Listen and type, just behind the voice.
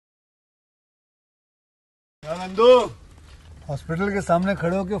Nandu, hospital के सामने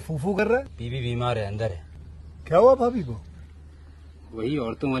खड़े होकर फूफू कर रहा है। बीवी बीमार है, अंदर है। क्या हुआ भाभी को? वही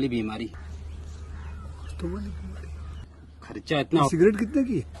औरतों वाली बीमारी। खर्चा इतना। सिगरेट कितने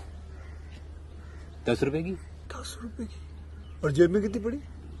की? 10 रुपए की। 10 रुपए की। और जेब में कितनी पड़ी?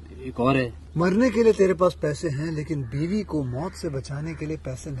 एक और है। मरने के लिए तेरे पास पैसे हैं, लेकिन बीवी को मौत से बचाने के लिए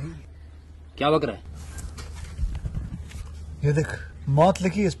पैसे नहीं है। क्या बक रहा है? ये देख, मौत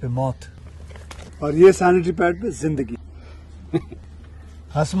लिखी है इस पे, मौत। और ये सैनिटरी पैड पे जिंदगी।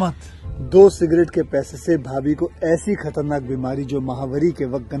 हंस मत। 2 सिगरेट के पैसे से भाभी को ऐसी खतरनाक बीमारी जो महावरी के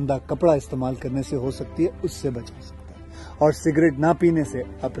वक्त गंदा कपड़ा इस्तेमाल करने से हो सकती है, उससे बचा सकता है। और सिगरेट ना पीने से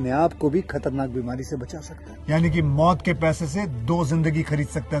अपने आप को भी खतरनाक बीमारी से बचा सकता है। यानी कि मौत के पैसे से 2 जिंदगी खरीद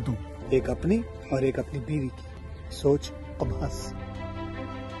सकता है तू, एक अपनी और एक अपनी बीवी की। सोच अब हंस।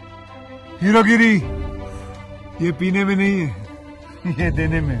 हीरोगिरी ये पीने में नहीं है, ये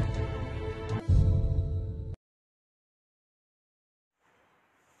देने में है।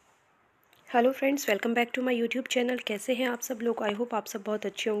 Hello friends, welcome back to my YouTube channel. कैसे हैं आप सब लोग? आई होप आप सब बहुत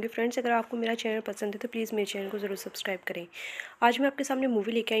अच्छे होंगे। फ्रेंड्स, अगर आपको मेरा चैनल पसंद है तो प्लीज़ मेरे चैनल को ज़रूर सब्सक्राइब करें। आज मैं आपके सामने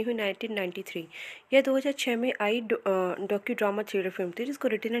मूवी लेके आई हूँ 1993। यह 2006 में आई डॉक्यू ड्रामा थ्रिलर फिल्म थी, जिसको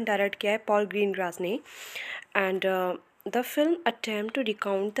रिटन एंड डायरेक्ट किया है पॉल ग्रीनग्रास ने। And the film attempt to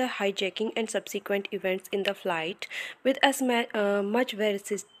recount the hijacking and subsequent events in the flight with as much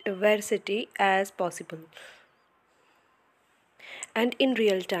veracity as possible and in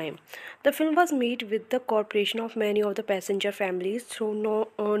real time. The film was made with the cooperation of many of the passenger families,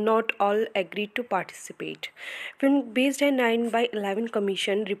 though not all agreed to participate. Film based on 9/11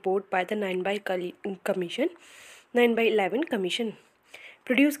 Commission report by the 9/11 Commission.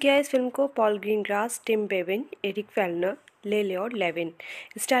 Produce किया है इस film को Paul Greengrass, Tim Bevin, Eric फेल्नर, लेले और Lewin.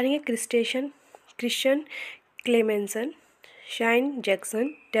 Starring है Christian Clemmensen, shine Jackson,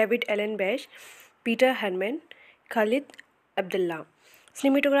 David Elon bash, Peter हरमैन, Khalid Abdullah.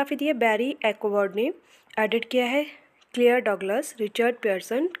 Cinematography दी है बैरी acquired ने। Edit किया है clear Douglas, Richard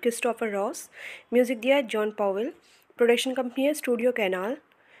Pearson, Christopher Ross. Music दिया है जॉन पॉवेल। प्रोडक्शन कंपनी है studio canal.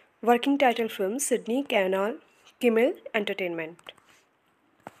 Working title film Sydney canal किमिल entertainment.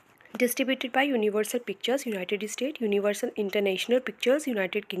 Distributed by Universal Pictures, United States, Universal International Pictures,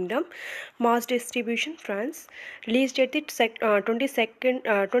 United Kingdom, mass distribution, France. Release date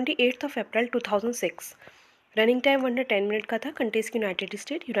 28th of April 2006. Running time under 10 minute का था। Countries की United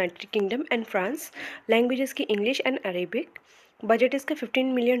state, United kingdom and France. Languages की English and Arabic. Budget इसका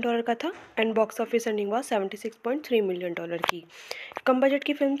 $15 million का था and box office earning हुआ $76.3 million की। कम budget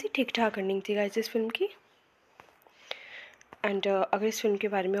की फिल्म थी, ठीक ठाक अर्निंग थी गाइस इस फिल्म की। एंड अगर इस फिल्म के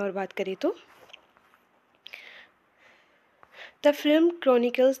बारे में और बात करें तो the film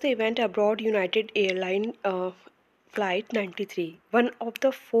chronicles the event abroad United airline Flight 93, one of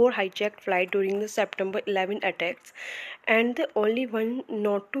the 4 hijacked flights during the September 11 attacks, and the only one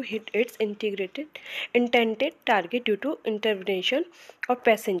not to hit its intended target due to intervention of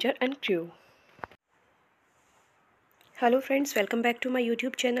passenger and crew. Hello friends, welcome back to my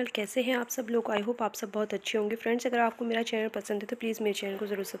YouTube channel. कैसे हैं आप सब लोग? I hope आप सब बहुत अच्छे होंगे। फ्रेंड्स, अगर आपको मेरा चैनल पसंद है तो प्लीज़ मेरे चैनल को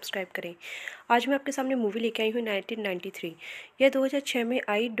ज़रूर सब्सक्राइब करें। आज मैं आपके सामने मूवी लेके आई हूँ 1993। यह 2006 में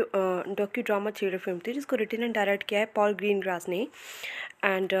आई डॉक्यू ड्रामा थ्रिलर फिल्म थी, जिसको रिटन एंड डायरेक्ट किया है पॉल ग्रीनग्रास ने।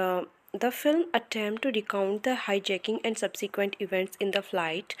 And the film attempt to recount the hijacking and subsequent events in the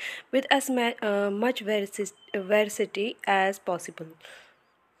flight with as much veracity as possible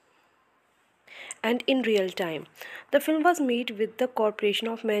and in real time. The film was made with the cooperation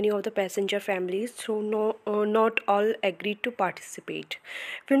of many of the passenger families, though not all agreed to participate.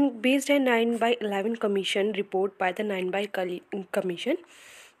 Film based on 9/11 Commission report by the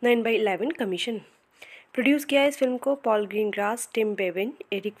 9/11 Commission. Produce किया है इस film को Paul Greengrass, Tim Bevin,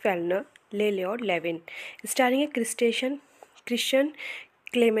 Eric फेल्नर, लेले और Lewin. Starring है Christian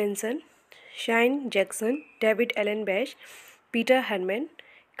Clemmensen, shine Jackson, David Elon bash, Peter हरमैन,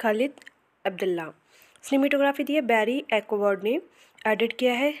 Khalid Abdullah. Cinematography दी है बैरी acquired ने। Edit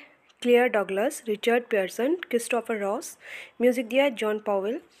किया है clear Douglas, Richard Pearson, Christopher Ross. Music दिया है जॉन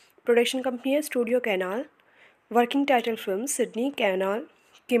पॉवेल। प्रोडक्शन कंपनी है studio canal. Working title film Sydney canal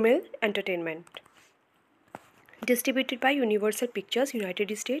किमिल entertainment. Distributed by Universal Pictures,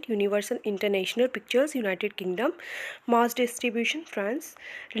 United States, Universal International Pictures, United Kingdom, mass distribution, France.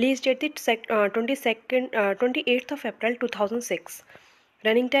 Release date 28th of April 2006.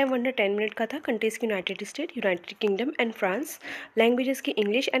 Running time under 10 minute का था। Countries की United state, United kingdom and France. Languages की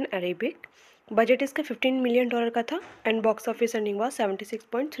English and Arabic. Budget इसका $15 million का था and box office earning हुआ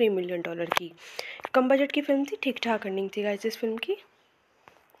 $76.3 million की। कम budget की फिल्म थी, ठीक ठाक अर्निंग थी गाइस इस फिल्म की।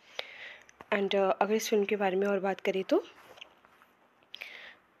 एंड अगर इस फिल्म के बारे में और बात करें तो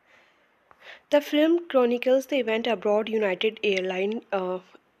The film chronicles the event aboard United Airlines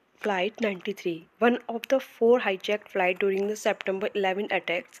Flight 93, one of the four hijacked flights during the September 11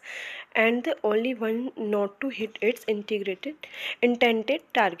 attacks, and the only one not to hit its intended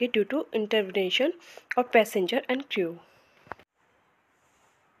target due to intervention of passenger and crew.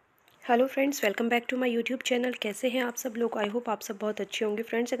 Hello friends, welcome back to my YouTube channel. कैसे हैं आप सब लोग? I hope आप सब बहुत अच्छे होंगे।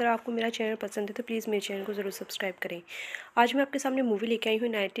 फ्रेंड्स, अगर आपको मेरा चैनल पसंद है तो प्लीज़ मेरे चैनल को ज़रूर सब्सक्राइब करें। आज मैं आपके सामने मूवी लेके आई हूँ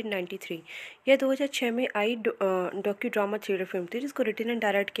 1993। यह 2006 में आई डॉक्यू ड्रामा थ्रिलर फिल्म थी, जिसको रिटन एंड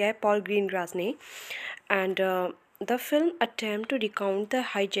डायरेक्ट किया है पॉल ग्रीनग्रास ने। And the film attempt to recount the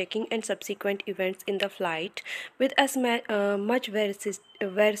hijacking and subsequent events in the flight with as much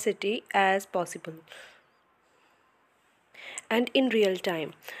veracity as possible and in real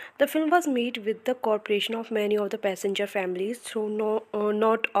time. The film was made with the cooperation of many of the passenger families, though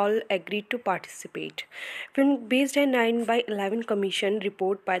not all agreed to participate. Film based on 9/11 Commission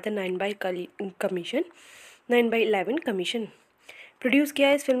report by the 9/11 Commission. Produce किया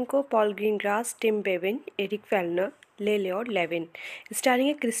है इस film को Paul Greengrass, Tim Bevin, Eric फेल्नर, लेलियोड Lewin. Starring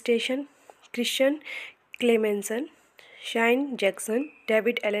है Christian Clemmensen, shine Jackson,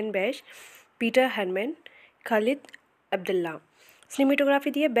 David Elon bash, Peter हरमैन, Khalid Abdullah.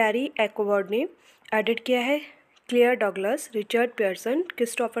 Cinematography दी है बैरी acquired ने। Edit किया है clear Douglas, Richard Pearson,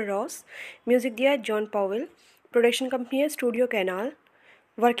 Christopher Ross. Music दिया है जॉन पॉवेल। प्रोडक्शन कंपनी है studio canal.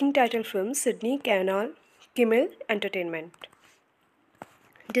 Working title film Sydney canal किमिल entertainment.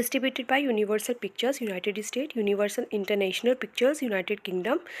 Distributed by Universal Pictures, United States, Universal International Pictures, United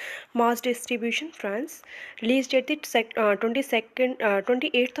Kingdom, mass distribution, France. Release date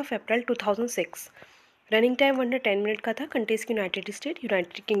 28th of April 2006. Running time 110 minute का था। Countries की United state,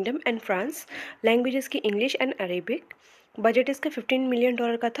 United kingdom and France. Languages की English and Arabic. Budget इसका $15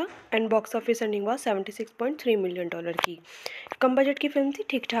 million का था and box office earning हुआ $76.3 million की। कम budget की फिल्म थी,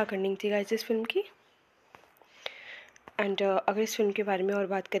 ठीक ठाक अर्निंग थी गाइस इस फिल्म की। एंड अगर इस फिल्म के बारे में और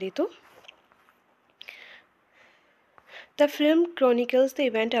बात करें तो the film chronicles the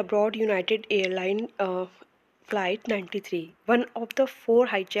event abroad United airline Flight 93, one of the four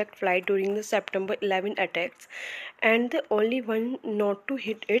hijacked flights during the September 11 attacks, and the only one not to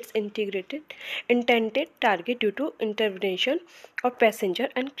hit its intended target due to intervention of passenger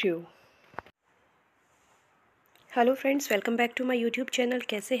and crew. Hello friends, welcome back to my YouTube channel.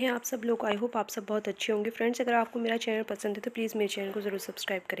 कैसे हैं आप सब लोग? I hope आप सब बहुत अच्छे होंगे। फ्रेंड्स, अगर आपको मेरा चैनल पसंद है तो प्लीज़ मेरे चैनल को ज़रूर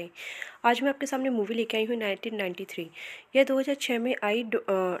सब्सक्राइब करें। आज मैं आपके सामने मूवी लेके आई हूँ 1993। यह 2006 में आई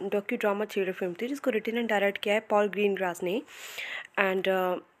डॉक्यू ड्रामा थ्रिलर फिल्म थी, जिसको रिटन एंड डायरेक्ट किया है पॉल ग्रीनग्रास ने। And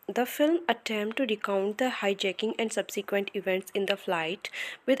the film attempt to recount the hijacking and subsequent events in the flight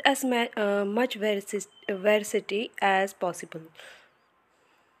with as much veracity as possible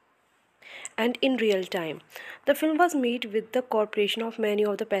and in real time. The film was made with the cooperation of many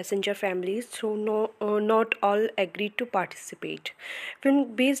of the passenger families, though not all agreed to participate. Film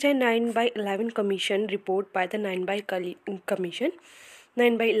based on 9/11 Commission report by the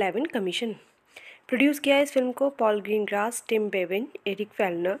 9/11 Commission. Produce किया है इस film को Paul Greengrass, Tim Bevin, Eric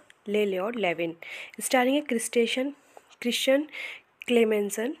फेल्नर, लेलियोड Lewin. Starring है Christian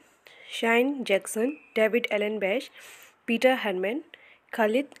Clemmensen, shine Jackson, David Elon bash, Peter हरमैन,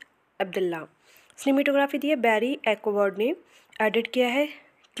 Khalid Abdullah. Cinematography दी है बैरी acquired ने। Edit किया है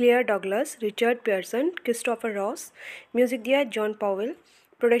clear Douglas, Richard Pearson, Christopher Ross. Music दिया है जॉन पॉवेल।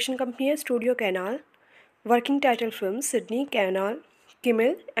 प्रोडक्शन कंपनी है studio canal. Working title film Sydney canal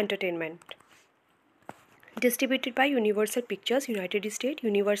किमिल entertainment. Distributed by Universal Pictures, United States,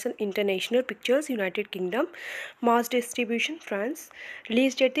 Universal International Pictures, United Kingdom, mass distribution, France.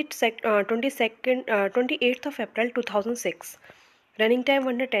 Release date 28th of April 2006. Running time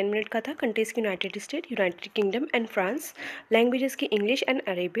 110 minute का था। Countries की United state, United kingdom and France. Languages की English and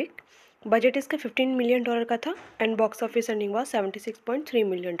Arabic. Budget इसका $15 million का था and box office earning हुआ $76.3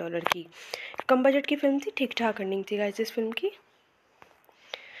 million की। कम budget की फिल्म थी, ठीक ठाक अर्निंग थी गाइस इस फिल्म की।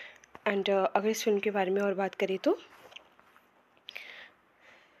 एंड अगर इस फिल्म के बारे में और बात करें तो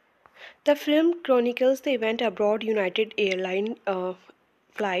the film chronicles the event abroad United airline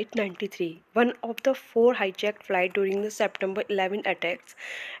Flight 93, one of the four hijacked flights during the September 11 attacks,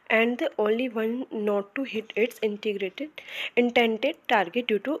 and the only one not to hit its intended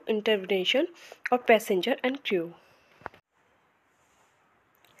target due to intervention of passenger and crew.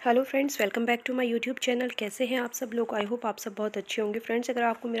 Hello friends, welcome back to my YouTube channel. कैसे हैं आप सब लोग? I hope आप सब बहुत अच्छे होंगे। फ्रेंड्स, अगर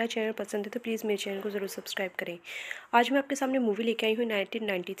आपको मेरा चैनल पसंद है तो प्लीज़ मेरे चैनल को ज़रूर सब्सक्राइब करें। आज मैं आपके सामने मूवी लेके आई हूँ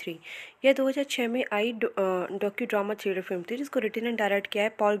 1993। यह 2006 में आई डॉक्यू ड्रामा थ्रिलर फिल्म थी, जिसको रिटन एंड डायरेक्ट किया है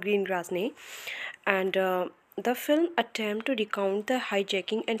पॉल ग्रीनग्रास ने। And The film attempts to recount the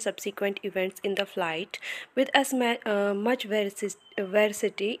hijacking and subsequent events in the flight with as much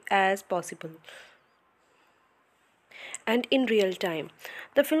veracity as possible and in real time.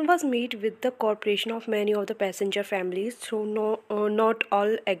 The film was made with the cooperation of many of the passenger families, though not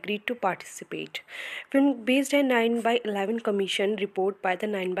all agreed to participate. Film based on 9 by 11 Commission report by the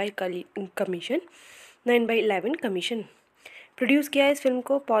 9 by 11 Commission. Produce किया है इस film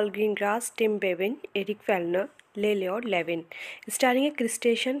को Paul Greengrass, Tim Bevin, Eric Fellner, लेले और Lewin. Starring है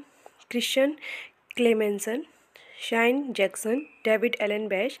Christian Clemmensen, shine Jackson, David Elon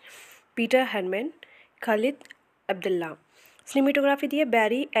bash, Peter हरमैन, Khalid Abdullah. Cinematography दी है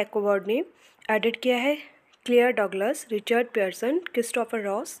बैरी acquired ने। Edit किया है clear Douglas, Richard Pearson, Christopher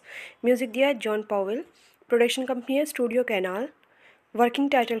Ross. Music दिया है जॉन पॉवेल। प्रोडक्शन कंपनी है studio canal. Working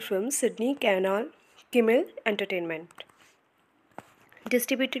title film Sydney canal किमिल entertainment.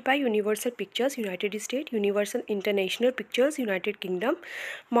 Distributed by Universal Pictures, United States, Universal International Pictures, United Kingdom,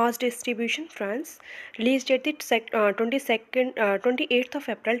 mass distribution, France. Release date 28th of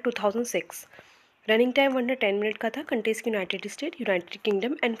April 2006. Running time 110 minute का था। Countries की United state, United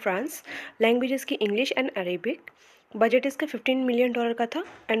kingdom and France. Languages की English and Arabic. Budget इसका $15 million का था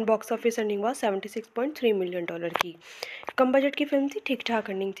and box office earning हुआ $76.3 million की। कम budget की फिल्म थी, ठीक ठाक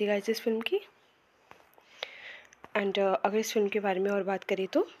अर्निंग थी गाइस इस फिल्म की। एंड अगर इस फिल्म के बारे में और बात करें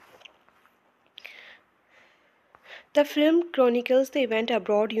तो the film chronicles the event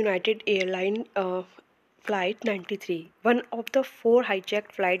abroad United airline Flight 93, one of the 4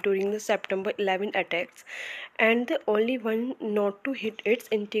 hijacked flights during the September 11 attacks, and the only one not to hit its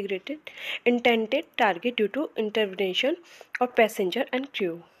intended target due to intervention of passenger and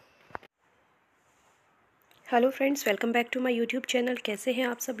crew. Hello friends, welcome back to my YouTube channel. कैसे हैं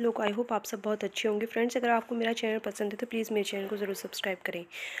आप सब लोग? I hope आप सब बहुत अच्छे होंगे। फ्रेंड्स, अगर आपको मेरा चैनल पसंद है तो प्लीज़ मेरे चैनल को ज़रूर सब्सक्राइब करें।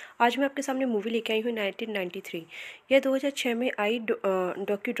 आज मैं आपके सामने मूवी लेके आई हूँ 1993। यह 2006 में आई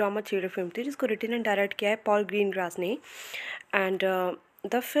डॉक्यू ड्रामा थ्रिलर फिल्म थी जिसको रिटन एंड डायरेक्ट किया है पॉल ग्रीनग्रास ने। And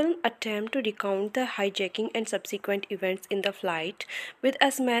the film attempt to recount the hijacking and subsequent events in the flight with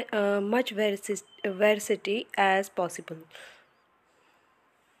as much veracity as possible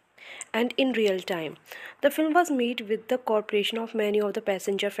and in real time. The film was made with the cooperation of many of the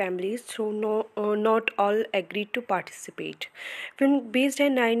passenger families, though not all agreed to participate. Film based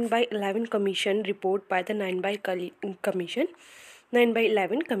on 9 by 11 Commission report by the 9 by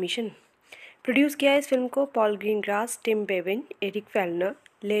 11 Commission. Produce किया है इस film को Paul Greengrass, Tim Bevin, Eric Fellner,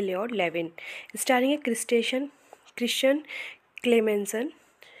 लेले और Lewin. Starring है Christian Clemmensen,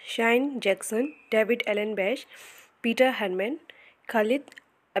 shine Jackson, David Elon bash, Peter हरमैन, Khalid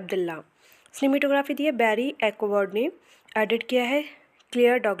Abdullah. Cinematography दी है बैरी acquired ने। Edit किया है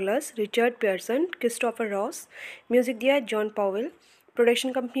clear Douglas, Richard Pearson, Christopher Ross. Music दिया है जॉन पॉवेल।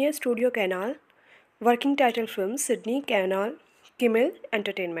 प्रोडक्शन कंपनी है studio canal. Working title film Sydney canal किमिल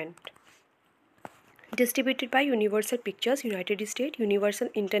entertainment. Distributed by Universal Pictures, United States, Universal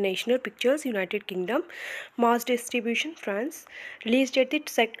International Pictures, United Kingdom, mass distribution, France. Release date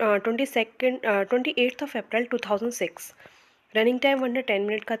 28th of April 2006. Running time 110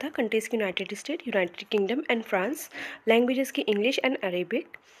 minute का था। Countries की United state, United kingdom and France. Languages की English and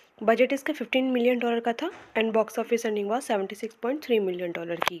Arabic. Budget इसका $15 million का था and box office earning हुआ $76.3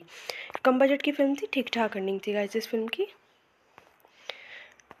 million की। कम budget की फिल्म थी, ठीक ठाक अर्निंग थी गाइस इस फिल्म की।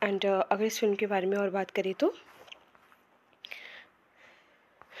 एंड अगर इस फिल्म के बारे में और बात करें तो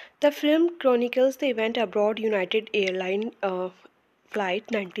the film chronicles the event abroad United airline Flight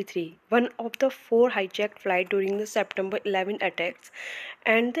 93, one of the 4 hijacked flights during the September 11 attacks,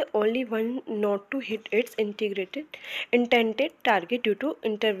 and the only one not to hit its intended target due to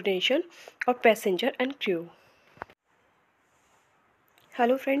intervention of passenger and crew.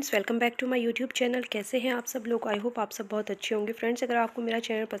 Hello friends, welcome back to my YouTube channel. कैसे हैं आप सब लोग? I hope आप सब बहुत अच्छे होंगे। फ्रेंड्स, अगर आपको मेरा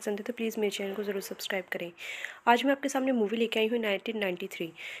चैनल पसंद है तो प्लीज़ मेरे चैनल को ज़रूर सब्सक्राइब करें। आज मैं आपके सामने मूवी लेके आई हूँ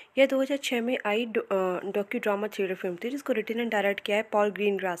 1993। यह 2006 में आई डॉक्यू ड्रामा थ्रिलर फिल्म थी जिसको रिटन एंड डायरेक्ट किया है पॉल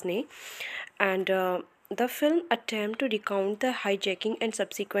ग्रीनग्रास ने। And the film attempt to recount the hijacking and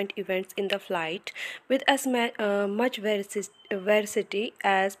subsequent events in the flight with as much veracity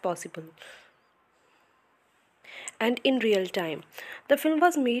as possible and in real time. The film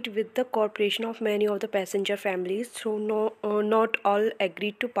was made with the cooperation of many of the passenger families, though not all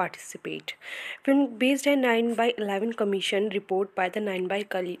agreed to participate. Film based on 9 by 11 Commission report by the 9 by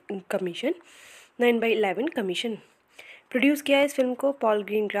 11 Commission. Produce किया है इस film को Paul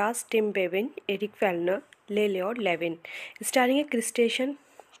Greengrass, Tim Bevin, Eric Fellner, लेले और Lewin. Starring है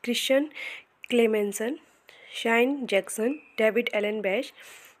Christian Clemmensen, shine Jackson, David Elon bash,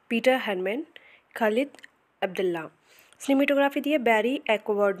 Peter हरमैन, Khalid Abdullah. Cinematography दी है बैरी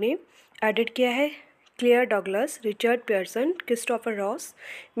acquired ने। Edit किया है clear Douglas, Richard Pearson, Christopher Ross.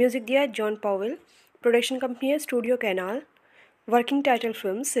 Music दिया है जॉन पॉवेल। प्रोडक्शन कंपनी है studio canal. Working title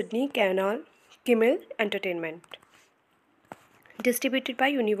film Sydney canal किमिल entertainment. Distributed by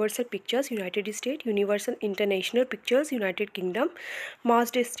Universal Pictures, United States, Universal International Pictures, United Kingdom,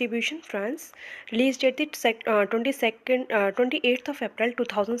 Mass Distribution, France. Release date 28th of April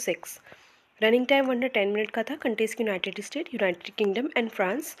 2006. Running time 110 minute का था। Countries की United state, United kingdom and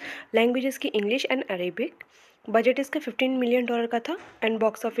France. Languages की English and Arabic. Budget इसका $15 million का था and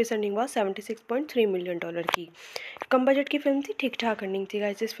box office earning हुआ $76.3 million की। कम budget की फिल्म थी, ठीक ठाक अर्निंग थी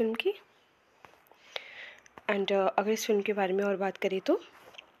गाइस इस फिल्म की। एंड अगर इस फिल्म के बारे में और बात करें तो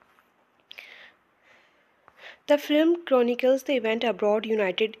the film chronicles the event abroad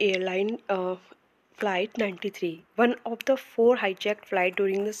United airline Flight 93, one of the 4 hijacked flights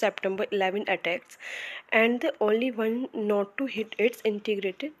during the September 11 attacks, and the only one not to hit its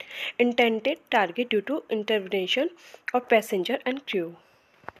intended target due to intervention of passenger and crew.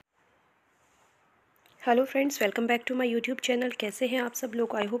 Hello friends, welcome back to my YouTube channel. कैसे हैं आप सब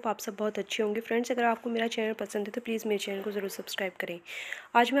लोग? I hope आप सब बहुत अच्छे होंगे। फ्रेंड्स, अगर आपको मेरा चैनल पसंद है तो प्लीज़ मेरे चैनल को ज़रूर सब्सक्राइब करें।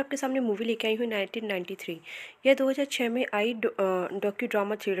 आज मैं आपके सामने मूवी लेके आई हूँ 1993। यह 2006 में आई डॉक्यू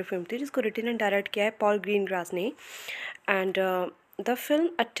ड्रामा थ्रिलर फिल्म थी जिसको रिटन एंड डायरेक्ट किया है पॉल ग्रीनग्रास ने। And the film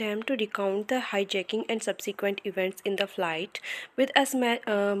attempt to recount the hijacking and subsequent events in the flight with as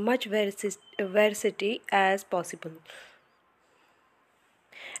much वेरसिटी as possible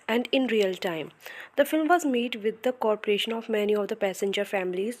and in real time. The film was made with the cooperation of many of the passenger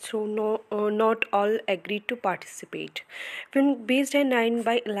families, though not all agreed to participate. Film based on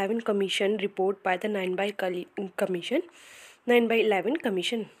 9/11 Commission report by the 9/11 Commission.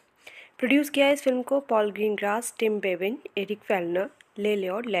 Produce किया है इस film को Paul Greengrass, Tim Bevin, Eric Fellner,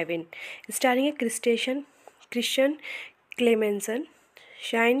 लेलियोड Lewin. Starring है Christian Clemmensen,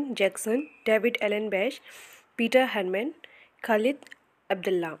 shine Jackson, David Elon bash, Peter हरमैन, Khalid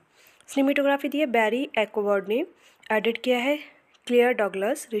Abdullah. Cinematography दी है बैरी acquired ने। Edit किया है clear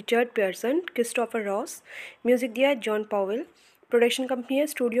Douglas, Richard Pearson, Christopher Ross. Music दिया है जॉन पॉवेल। प्रोडक्शन कंपनी है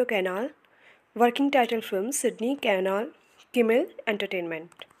studio canal. Working title film Sydney canal किमिल entertainment.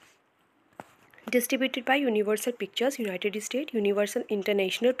 Distributed by Universal Pictures, United States, Universal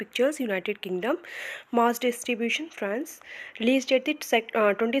International Pictures, United Kingdom, Mass Distribution, France. Release date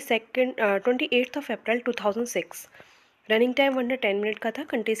 28th of April 2006. Running time 110 minute का था।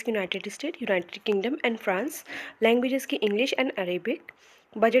 Countries की United state, United kingdom and France. Languages की English and Arabic.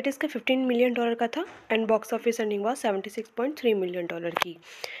 Budget इसका $15 million का था and box office earning हुआ $76.3 million की।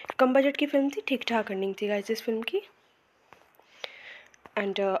 कम budget की फिल्म थी, ठीक ठाक अर्निंग थी गाइस इस फिल्म की।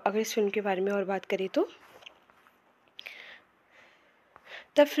 एंड अगर इस फिल्म के बारे में और बात करें तो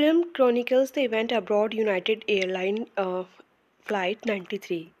the film chronicles the event abroad United airline Flight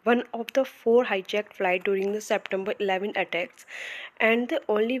 93, one of the 4 hijacked flights during the September 11 attacks, and the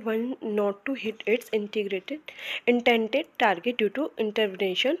only one not to hit its intended target due to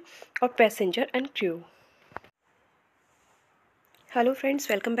intervention of passenger and crew. Hello friends,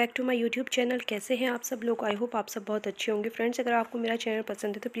 welcome back to my YouTube channel. कैसे हैं आप सब लोग? I hope आप सब बहुत अच्छे होंगे। फ्रेंड्स, अगर आपको मेरा चैनल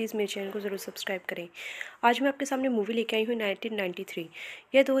पसंद है तो प्लीज़ मेरे चैनल को ज़रूर सब्सक्राइब करें। आज मैं आपके सामने मूवी लेके आई हूँ 1993।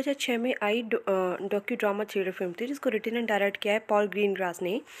 यह 2006 में आई डॉक्यू ड्रामा थ्रिलर फिल्म थी जिसको रिटन एंड डायरेक्ट किया है पॉल ग्रीनग्रास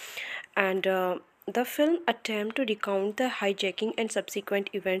ने। And the film attempt to recount the hijacking and subsequent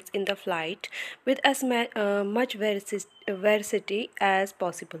events in the flight with as much वेरसिटी as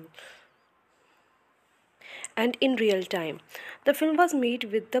possible and in real time. The film was made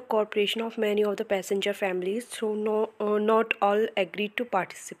with the cooperation of many of the passenger families, though not all agreed to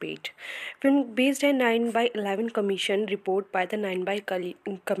participate. Film based on 9/11 Commission report by the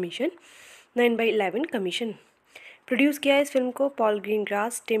 9/11 Commission. Produce किया है इस film को Paul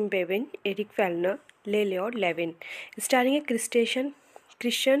Greengrass, Tim Bevin, Eric Fellner, लेलियोड Lewin. Starring है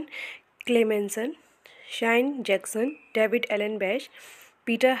Christian Clemmensen, shine Jackson, David Elon bash,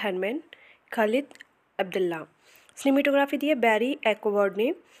 Peter हरमैन, Khalid Abdullah. Cinematography दी है बैरी acquired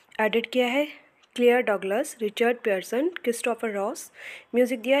ने। Edit किया है clear Douglas, Richard Pearson, Christopher Ross.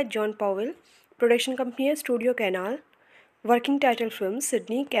 Music दिया है जॉन पॉवेल। प्रोडक्शन कंपनी है studio canal. Working title film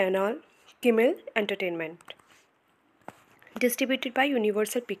Sydney canal किमिल entertainment. Distributed by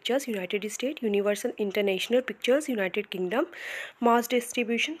Universal Pictures, United States, Universal International Pictures, United Kingdom, Mass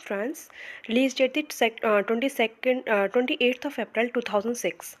Distribution, France. Release date 28th of April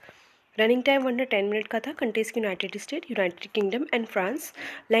 2006. Running time 110 minute का था। Countries की United state, United kingdom and France.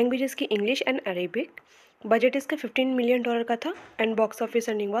 Languages की English and Arabic. Budget इसका $15 million का था and box office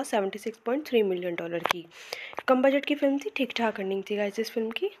earning हुआ $76.3 million की। कम budget की फिल्म थी, ठीक ठाक अर्निंग थी गाइस इस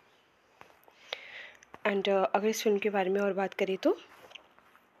फिल्म की। एंड अगर इस फिल्म के बारे में और बात करें तो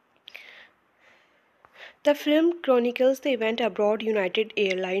The film chronicles the event aboard United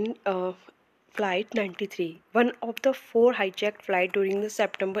Airlines Flight 93, one of the four hijacked flights during the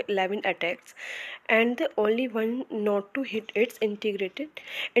September 11 attacks, and the only one not to hit its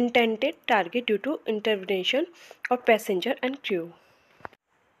intended target due to intervention of passenger and crew.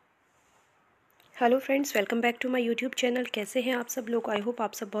 Hello friends, welcome back to my YouTube channel. कैसे हैं आप सब लोग? I hope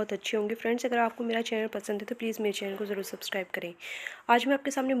आप सब बहुत अच्छे होंगे। फ्रेंड्स, अगर आपको मेरा चैनल पसंद है तो प्लीज़ मेरे चैनल को ज़रूर सब्सक्राइब करें। आज मैं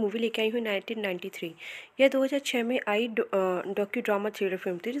आपके सामने मूवी लेके आई हूँ 1993। यह 2006 में आई डॉक्यू ड्रामा थ्रिलर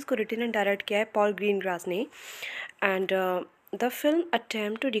फिल्म थी, जिसको रिटन एंड डायरेक्ट किया है पॉल ग्रीनग्रास ने। And the film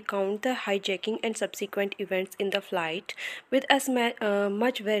attempt to recount the hijacking and subsequent events in the flight with as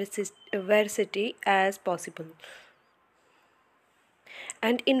much veracity as possible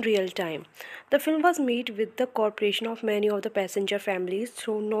and in real time. The film was made with the cooperation of many of the passenger families,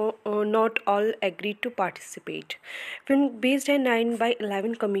 though not all agreed to participate. Film based on 9 by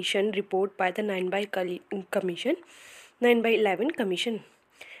 11 Commission report by the 9 by 11 Commission.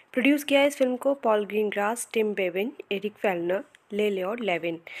 Produce किया है इस film को Paul Greengrass, Tim Bevin, Eric फेल्नर, लेलियोड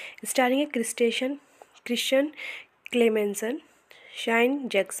Lewin. Starring है Christian Clemmensen, shine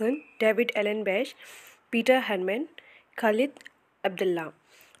Jackson, David Elon bash, Peter हरमैन, Khalid Abdullah.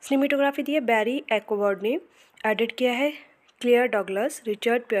 Cinematography दी है बैरी acquired ने। Edit किया है clear Douglas,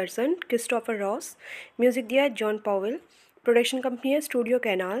 Richard Pearson, Christopher Ross. Music दिया है जॉन पॉवेल। प्रोडक्शन कंपनी है studio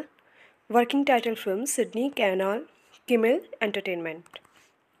canal. Working title film Sydney canal किमिल entertainment.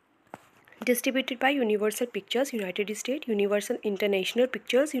 Distributed by Universal Pictures, United States, Universal International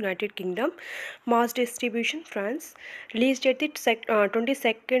Pictures, United Kingdom, mass distribution, France. Release date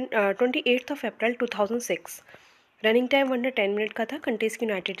 28th of April 2006. Running time 110 minute का था। Countries की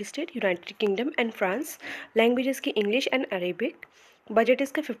United state, United kingdom and France. Languages की English and Arabic. Budget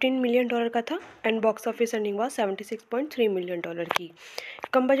इसका $15 million का था and box office earning हुआ $76.3 million की।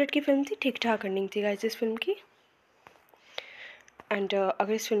 कम budget की फिल्म थी, ठीक ठाक अर्निंग थी गाइस इस फिल्म की। एंड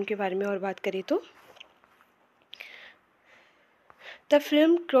अगर इस फिल्म के बारे में और बात करें तो the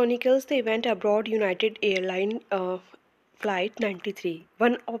film chronicles the event aboard United Airlines Flight 93,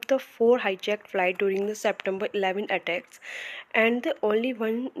 one of the four hijacked flights during the September 11 attacks, and the only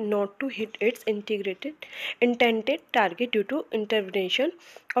one not to hit its intended target due to intervention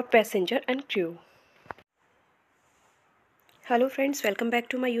of passenger and crew. Hello friends, welcome back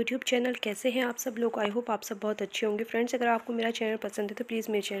to my YouTube channel. कैसे हैं आप सब लोग? I hope आप सब बहुत अच्छे होंगे। फ्रेंड्स, अगर आपको मेरा चैनल पसंद है तो प्लीज़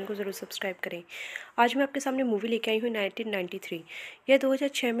मेरे चैनल को ज़रूर सब्सक्राइब करें। आज मैं आपके सामने मूवी लेके आई हूँ 1993। यह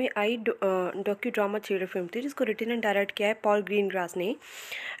 2006 में आई डॉक्यू ड्रामा थ्रिलर फिल्म थी, जिसको रिटन एंड डायरेक्ट किया है पॉल ग्रीनग्रास ने।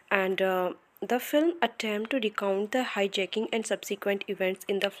 And the film attempt to recount the hijacking and subsequent events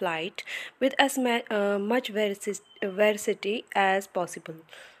in the flight with as much veracity as possible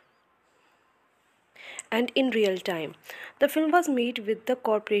and in real time. The film was made with the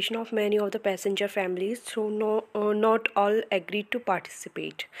cooperation of many of the passenger families, though not all agreed to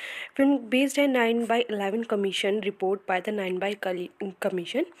participate. Film based on 9 by 11 Commission report by the 9 by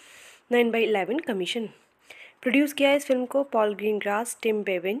 11 Commission. Produce किया है इस film को Paul Greengrass, Tim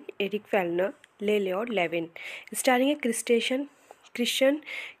Bevin, Eric फेल्नर, लेलियोड Lewin. Starring है Christian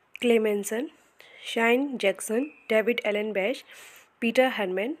Clemmensen, shine Jackson, David Elon bash, Peter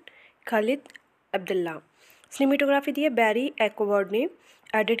हरमैन, Khalid Abdullah. Cinematography दी है बैरी acquired ने।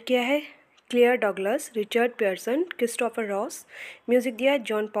 Edit किया है clear Douglas, Richard Pearson, Christopher Ross. Music दिया है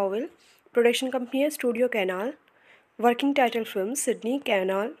जॉन पॉवेल। प्रोडक्शन कंपनी है studio canal. Working title film Sydney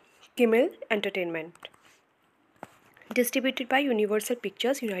canal किमिल entertainment. Distributed by Universal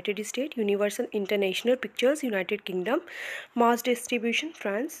Pictures, United States, Universal International Pictures, United Kingdom, mass distribution,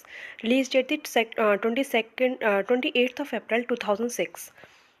 France. Release date 28th of April 2006.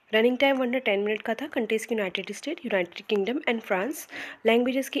 Running time 110 minute का था। Countries की United state, United kingdom and France.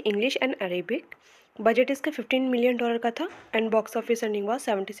 Languages की English and Arabic. Budget इसका $15 million का था and box office earning हुआ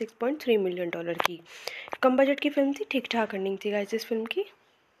 $76.3 million की। कम budget की फिल्म थी, ठीक ठाक अर्निंग थी गाइस इस फिल्म की।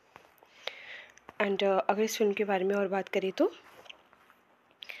 एंड अगर इस फिल्म के बारे में और बात करें तो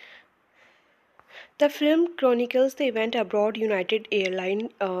the film chronicles the event aboard United Airlines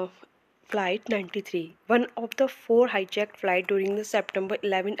Flight 93, one of the four hijacked flights during the September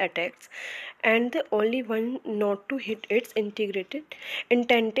 11 attacks, and the only one not to hit its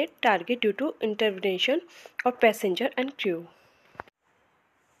intended target due to intervention of passenger and crew.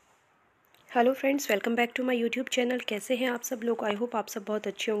 Hello friends, welcome back to my YouTube channel. कैसे हैं आप सब लोग? I hope आप सब बहुत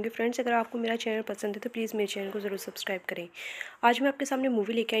अच्छे होंगे। फ्रेंड्स, अगर आपको मेरा चैनल पसंद है तो प्लीज़ मेरे चैनल को ज़रूर सब्सक्राइब करें। आज मैं आपके सामने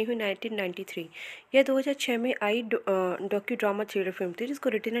मूवी लेके आई हूँ 1993। यह 2006 में आई डॉक्यू ड्रामा थ्रिलर फिल्म थी, जिसको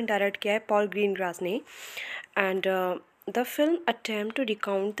रिटन एंड डायरेक्ट किया है पॉल ग्रीनग्रास ने। And The film attempts to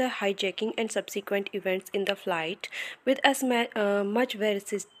recount the hijacking and subsequent events in the flight with as much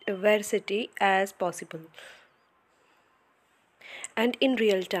veracity as possible and in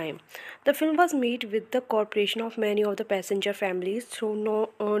real time. The film was made with the cooperation of many of the passenger families, though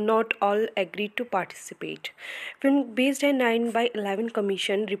not all agreed to participate. Film based on 9 by 11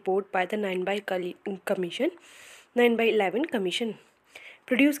 Commission report by the 9 by 11 Commission.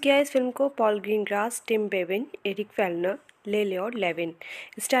 Produce किया है इस film को Paul Greengrass, Tim Bevin, Eric Fellner, लेले और Lewin.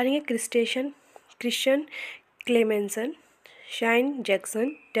 Starring है Christian Clemmensen, shine Jackson,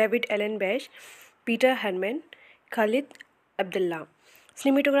 David Elon bash, Peter हरमैन, Khalid Abdullah.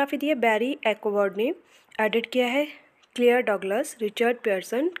 Cinematography दी है बैरी acquired ने। Edit किया है clear Douglas, Richard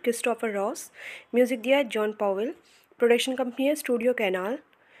Pearson, Christopher Ross. Music दिया है जॉन पॉवेल। प्रोडक्शन कंपनी है studio canal.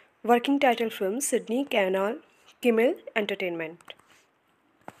 Working title film Sydney canal किमिल entertainment.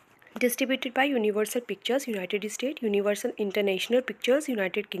 Distributed by Universal Pictures, United States, Universal International Pictures,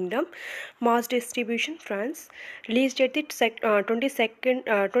 United Kingdom, mass distribution, France. Release date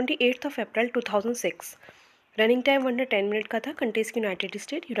 28th of April 2006. Running time under 10 minute का था. Countries की United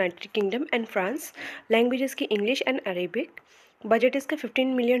States, United Kingdom and France. Languages की English and Arabic. Budget इसका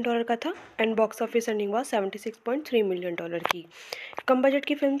 $15 million का था and box office earning हुआ $76.3 million की। कम budget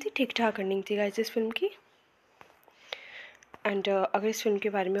की फिल्म थी, ठीक ठाक अर्निंग थी गाइस इस फिल्म की। एंड अगर इस फिल्म के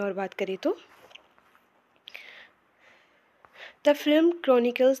बारे में और बात करें तो the film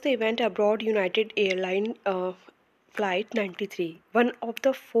chronicles the event abroad United airline Flight 93, one of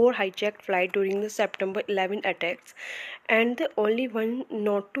the 4 hijacked flights during the September 11 attacks, and the only one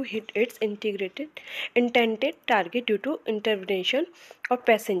not to hit its intended target due to intervention of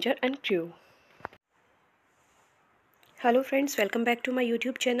passenger and crew. Hello friends, welcome back to my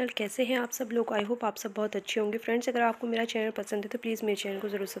YouTube channel. कैसे हैं आप सब लोग? I hope आप सब बहुत अच्छे होंगे। फ्रेंड्स, अगर आपको मेरा चैनल पसंद है तो प्लीज़ मेरे चैनल को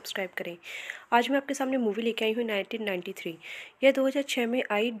ज़रूर सब्सक्राइब करें। आज मैं आपके सामने मूवी लेके आई हूँ 1993। यह 2006 में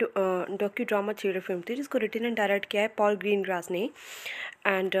आई डॉक्यू ड्रामा थ्रिलर फिल्म थी जिसको रिटन एंड डायरेक्ट किया है पॉल ग्रीनग्रास ने।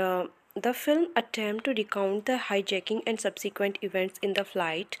 And the film attempt to recount the hijacking and subsequent events in the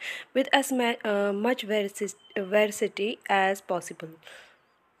flight with as much veracity as possible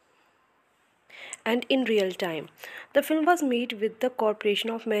and in real time. The film was made with the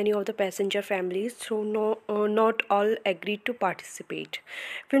cooperation of many of the passenger families, though not all agreed to participate.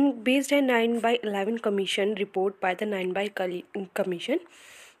 Film based on 9 by 11 Commission report by the 9 by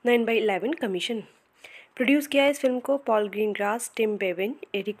 11 Commission. Produce किया है इस film को Paul Greengrass, Tim Bevin,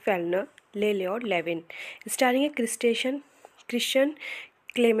 Eric Fellner, लेले और Lewin. Starring है Christian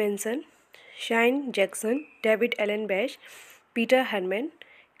Clemmensen, shine Jackson, David Elon bash, Peter हरमैन,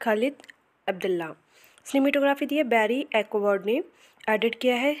 Khalid Abdullah. Cinematography दी है बैरी acquired ने। Edit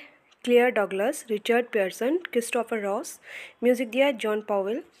किया है clear Douglas, Richard Pearson, Christopher Ross. Music दिया है जॉन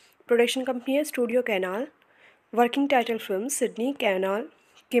पॉवेल। प्रोडक्शन कंपनी है studio canal. Working title film Sydney canal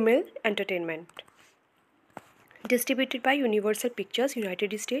किमिल entertainment. Distributed by Universal Pictures,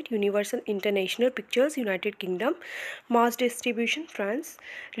 United States, Universal International Pictures, United Kingdom, mass distribution, France.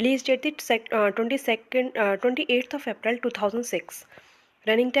 Release date 28th of April 2006.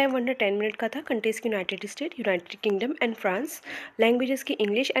 Running time under 10 minute का था। Countries की United state, United kingdom and France. Languages की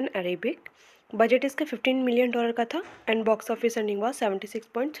English and Arabic. Budget इसका $15 million का था and box office earning हुआ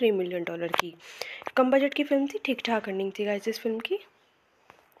 $76.3 million की। कम budget की फिल्म थी, ठीक ठाक अर्निंग थी गाइस इस फिल्म की।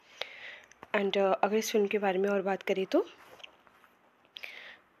 एंड अगर इस फिल्म के बारे में और बात करें तो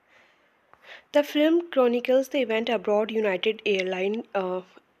the film chronicles the event abroad United airline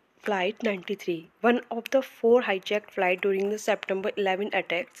Flight 93, one of the 4 hijacked flights during the September 11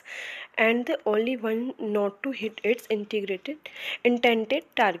 attacks, and the only one not to hit its intended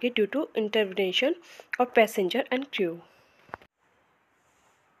target due to intervention of passenger and crew.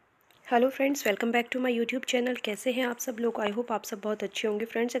 Hello friends, welcome back to my YouTube channel. कैसे हैं आप सब लोग? I hope आप सब बहुत अच्छे होंगे।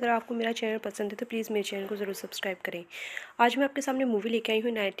 फ्रेंड्स, अगर आपको मेरा चैनल पसंद है तो प्लीज़ मेरे चैनल को ज़रूर सब्सक्राइब करें। आज मैं आपके सामने मूवी लेके आई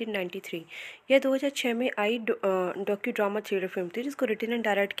हूँ 1993। यह 2006 में आई डॉक्यू ड्रामा थ्रिलर फिल्म थी जिसको रिटन एंड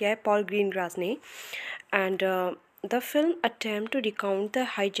डायरेक्ट किया है पॉल ग्रीनग्रास ने। And the film attempt to recount the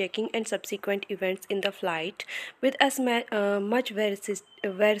hijacking and subsequent events in the flight with as much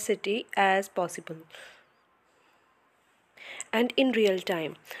veracity as possible and in real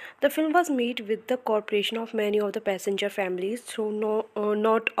time. The film was made with the cooperation of many of the passenger families, though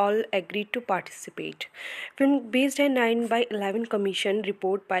not all agreed to participate. Film based on 9 by 11 Commission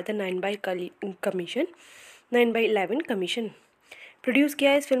report by the 9 by 11 Commission. Produce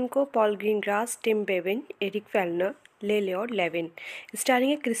किया है इस film को Paul Greengrass, Tim Bevin, Eric Fellner, लेले और Lewin.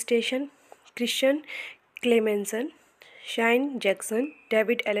 Starring है Christian Clemmensen, shine Jackson,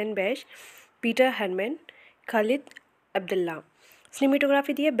 David Elon bash, Peter हरमैन, Khalid Abdullah.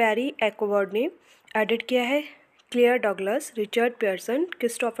 Cinematography दी है बैरी acquired ने। Edit किया है clear Douglas, Richard Pearson,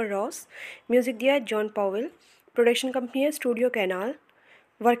 Christopher Ross. Music दिया है जॉन पॉवेल। प्रोडक्शन कंपनी है studio canal.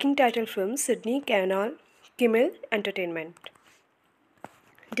 Working title film Sydney canal किमिल entertainment.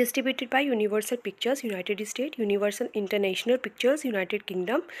 Distributed by Universal Pictures, United States, Universal International Pictures, United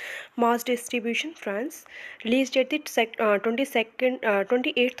Kingdom, mass distribution France. Release date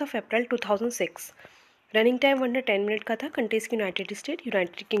 28th of April 2006. Running time 110 minute का था। Countries की United state,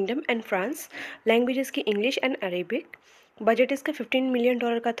 United kingdom and France. Languages की English and Arabic. Budget इसका $15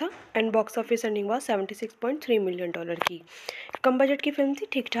 million का था and box office earning हुआ $76.3 million की। कम budget की फिल्म थी,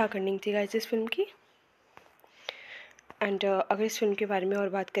 ठीक ठाक अर्निंग थी गाइस इस फिल्म की। एंड अगर इस फिल्म के बारे में और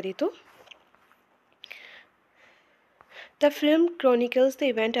बात करें तो the film chronicles the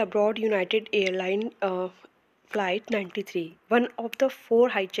event aboard United Airline Flight 93, one of the 4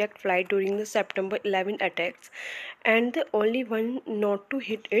 hijacked flights during the September 11 attacks, and the only one not to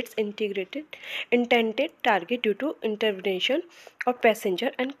hit its intended target due to intervention of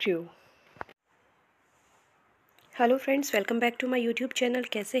passenger and crew. Hello friends, welcome back to my YouTube channel.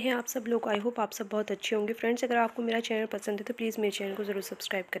 कैसे हैं आप सब लोग? I hope आप सब बहुत अच्छे होंगे। फ्रेंड्स, अगर आपको मेरा चैनल पसंद है तो प्लीज़ मेरे चैनल को ज़रूर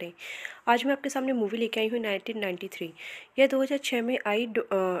सब्सक्राइब करें। आज मैं आपके सामने मूवी लेके आई हूँ 1993। यह 2006 में आई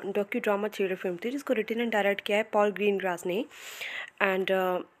डॉक्यू ड्रामा थ्रिलर फिल्म थी जिसको रिटन एंड डायरेक्ट किया है पॉल ग्रीनग्रास ने। And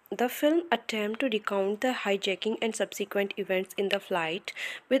the film attempt to recount the hijacking and subsequent events in the flight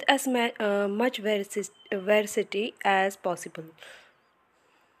with as much veracity as possible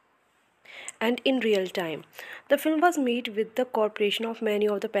and in real time. The film was made with the cooperation of many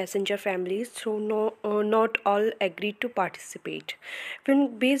of the passenger families, though not all agreed to participate. Film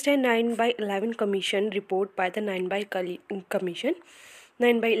based on 9/11 Commission report by the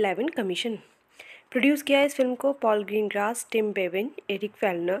 9/11 Commission. Produce किया है इस film को Paul Greengrass, Tim Bevin, Eric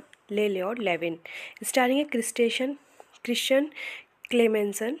फेल्नर, लेलियोड Lewin. Starring है Christian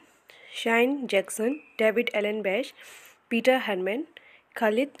Clemmensen, shine Jackson, David Elon bash, Peter हरमैन,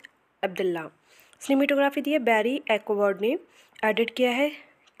 Khalid Abdullah. Cinematography दी है बैरी acquired ने। Edit किया है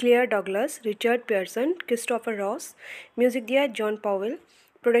clear Douglas, Richard Pearson, Christopher Ross. Music दिया है जॉन पॉवेल।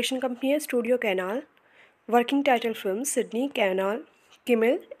 प्रोडक्शन कंपनी है studio canal. Working title film Sydney canal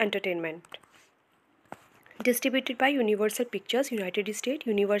किमिल entertainment. Distributed by Universal Pictures, United States,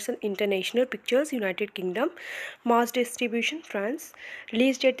 Universal International Pictures, United Kingdom, mass distribution France.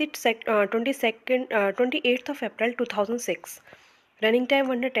 Release date 28th of April 2006. Running time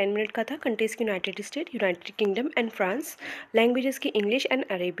 110 minute का था। Countries की United state, United kingdom and France. Languages की English and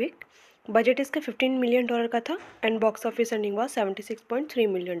Arabic. Budget इसका $15 million का था and box office earning हुआ $76.3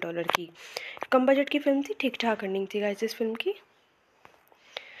 million की। कम budget की फिल्म थी, ठीक ठाक अर्निंग थी गाइस इस फिल्म की।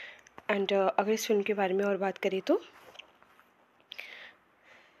 एंड अगर इस फिल्म के बारे में और बात करें तो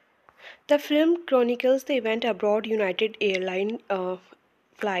the film chronicles the event aboard United Airline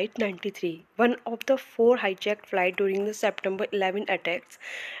Flight 93, one of the 4 hijacked flights during the September 11 attacks,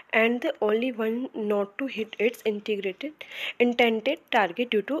 and the only one not to hit its intended target due to intervention of passenger and crew. And अगर इस film के बारे में और बात करें तो The film chronicles the event aboard United Airline Flight 93, one of the 4 hijacked flights during the September 11 attacks, and the only one not to hit its intended target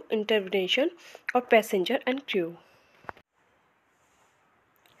due to intervention of passenger and crew.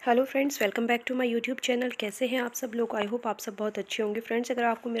 Hello friends, welcome back to my YouTube channel. कैसे हैं आप सब लोग? I hope आप सब बहुत अच्छे होंगे। फ्रेंड्स, अगर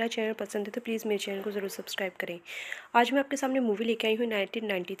आपको मेरा चैनल पसंद है तो प्लीज़ मेरे चैनल को ज़रूर सब्सक्राइब करें। आज मैं आपके सामने मूवी लेके आई हूँ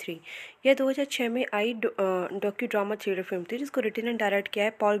 1993। यह 2006 में आई डॉक्यू ड्रामा थ्रिलर फिल्म थी जिसको रिटन एंड डायरेक्ट किया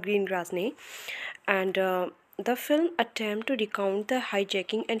है पॉल ग्रीनग्रास ने। And the film attempt to recount the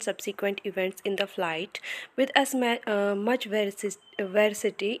hijacking and subsequent events in the flight with as much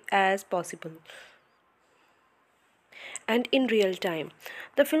veracity as possible and in real time.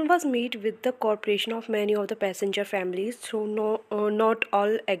 The film was made with the cooperation of many of the passenger families, though not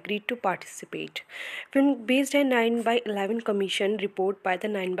all agreed to participate. Film based on 9/11 Commission report by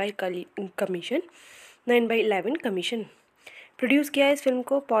the 9/11 Commission. Produce किया है इस film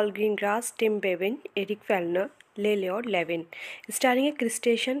को Paul Greengrass, Tim Bevin, Eric फेल्नर, लेलियोड Lewin. Starring है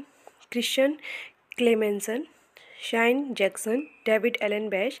Christian Clemmensen, shine Jackson, David Elon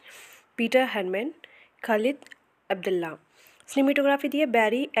bash, Peter हरमैन, Khalid Abdullah. Cinematography दी है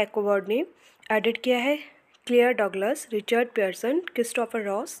बैरी acquired ने। Edit किया है clear Douglas, Richard Pearson, Christopher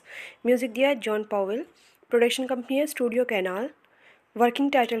Ross. Music दिया है जॉन पॉवेल। प्रोडक्शन कंपनी है studio canal.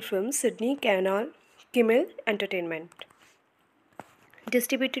 Working title film Sydney canal किमिल entertainment.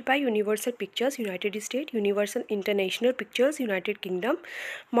 Distributed by Universal Pictures, United States, Universal International Pictures, United Kingdom,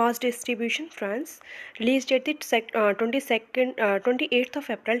 mass distribution France. Release date 28th of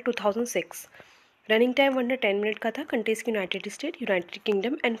April 2006. Running time 110 minute का था। Countries की United state, United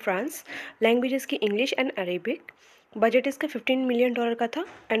kingdom and France. Languages की English and Arabic. Budget इसका $15 million का था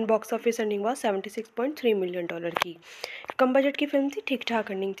and box office earning हुआ $76.3 million की। कम budget की फिल्म थी, ठीक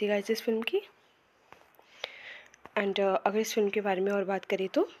ठाक अर्निंग थी गाइस इस फिल्म की। एंड अगर इस फिल्म के बारे में और बात करें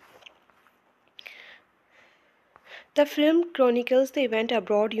तो The film chronicles the event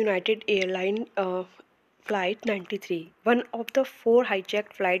aboard United Airlines Flight 93, one of the four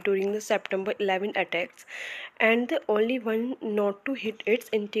hijacked flights during the September 11 attacks, and the only one not to hit its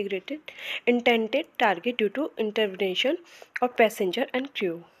intended target due to intervention of passenger and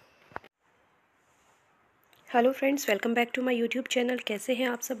crew. Hello friends, welcome back to my YouTube channel. कैसे हैं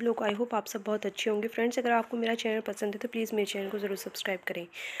आप सब लोग? I hope आप सब बहुत अच्छे होंगे। फ्रेंड्स, अगर आपको मेरा चैनल पसंद है तो प्लीज़ मेरे चैनल को ज़रूर सब्सक्राइब करें।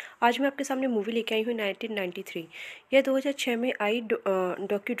 आज मैं आपके सामने मूवी लेके आई हूँ 1993। यह 2006 में आई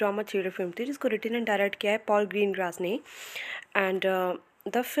डॉक्यू ड्रामा थ्रिलर फिल्म थी, जिसको रिटन एंड डायरेक्ट किया है पॉल ग्रीनग्रास ने। And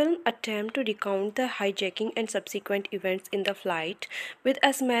the film attempt to recount the hijacking and subsequent events in the flight with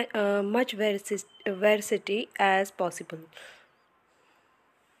as much veracity as possible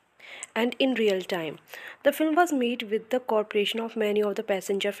and in real time. The film was made with the cooperation of many of the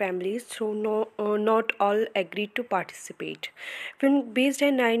passenger families, though not all agreed to participate. Film based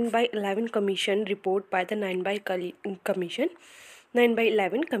on 9 by 11 Commission report by the 9 by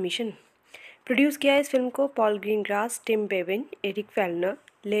 11 Commission. Produce किया है इस film को Paul Greengrass, Tim Bevin, Eric फेल्नर,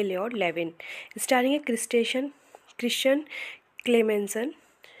 लेले और Lewin. Starring है Christian Clemmensen,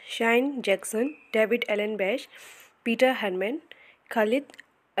 shine Jackson, David Elon bash, Peter हरमैन, Khalid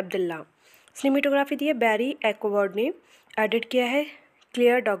Abdullah. Cinematography दी है बैरी acquired ने। Edit किया है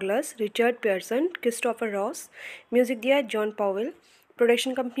clear Douglas, Richard Pearson, Christopher Ross. Music दिया है जॉन पॉवेल।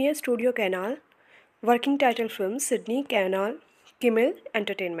 प्रोडक्शन कंपनी है studio canal. Working title film Sydney canal किमिल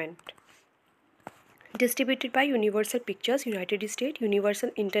entertainment. Distributed by Universal Pictures, United States,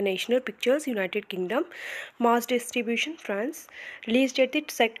 Universal International Pictures, United Kingdom, mass distribution, France. Release date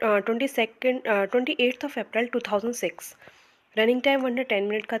 28th of April 2006. Running time 110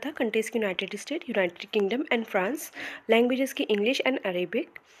 minute का था। Countries की United state, United kingdom and France. Languages की English and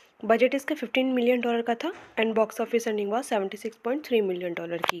Arabic. Budget इसका $15 million का था and box office earning हुआ $76.3 million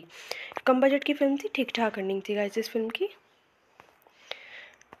की। कम budget की फिल्म थी, ठीक ठाक अर्निंग थी गाइस इस फिल्म की।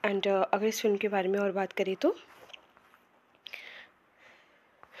 एंड अगर इस फिल्म के बारे में और बात करें तो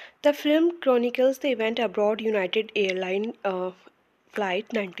the film chronicles the event abroad United airline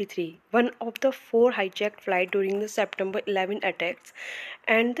Flight 93, one of the four hijacked flights during the September 11 attacks,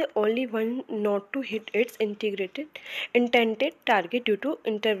 and the only one not to hit its intended target due to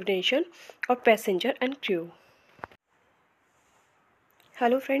intervention of passenger and crew.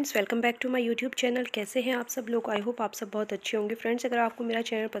 Hello friends, welcome back to my YouTube channel. कैसे हैं आप सब लोग? I hope आप सब बहुत अच्छे होंगे। फ्रेंड्स, अगर आपको मेरा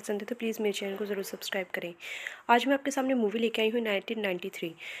चैनल पसंद है तो प्लीज़ मेरे चैनल को ज़रूर सब्सक्राइब करें। आज मैं आपके सामने मूवी लेके आई हूँ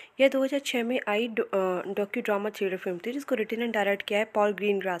 1993। यह 2006 में आई डॉक्यू ड्रामा थ्रिलर फिल्म थी, जिसको रिटन एंड डायरेक्ट किया है पॉल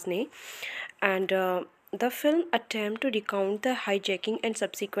ग्रीनग्रास ने। And the film attempt to recount the hijacking and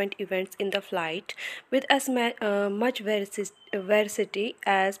subsequent events in the flight with as much veracity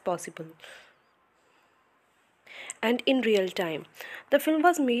as possible and in real time. The film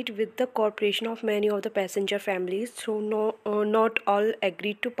was made with the cooperation of many of the passenger families, though not all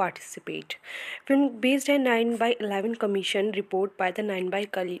agreed to participate. Film based on 9 by 11 Commission report by the 9 by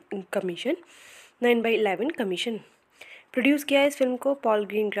 11 Commission. Produce किया है इस film को Paul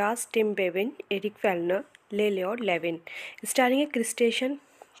Greengrass, Tim Bevin, Eric फेल्नर, लेले और Lewin. Starring है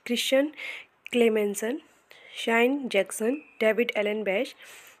Christian Clemmensen, shine Jackson, David Elon bash,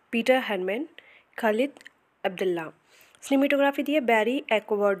 Peter हरमैन, Khalid Abdullah. Cinematography दी है बैरी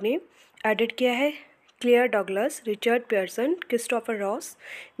acquired ने। Edit किया है clear Douglas, Richard Pearson, Christopher Ross.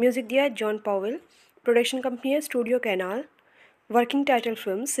 Music दिया है जॉन पॉवेल। प्रोडक्शन कंपनी है studio canal. Working title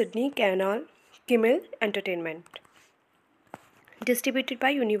film Sydney canal किमिल entertainment. Distributed by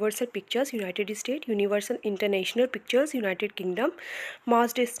Universal Pictures, United States, Universal International Pictures, United Kingdom,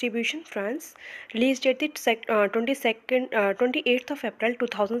 mass distribution, France. Release date 28th of April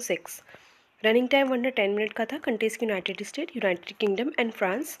 2006. Running time 110 minute का था। Countries की United state, United kingdom and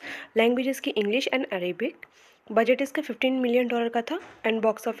France. Languages की English and Arabic. Budget इसका $15 million का था and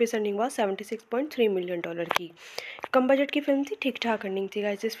box office earning हुआ $76.3 million की। कम budget की फिल्म थी, ठीक ठाक अर्निंग थी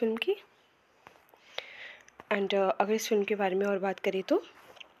गाइस इस फिल्म की। एंड अगर इस फिल्म के बारे में और बात करें तो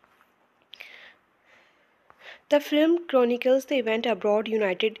the film chronicles the event abroad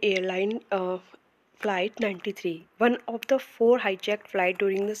United airline Flight 93, one of the four hijacked flights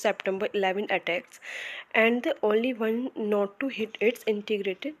during the September 11 attacks, and the only one not to hit its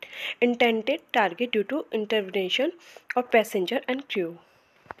intended target due to intervention of passenger and crew.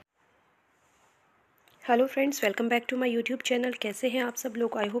 Hello friends, welcome back to my YouTube channel. कैसे हैं आप सब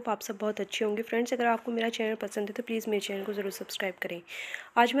लोग? I hope आप सब बहुत अच्छे होंगे। फ्रेंड्स, अगर आपको मेरा चैनल पसंद है तो प्लीज़ मेरे चैनल को ज़रूर सब्सक्राइब करें।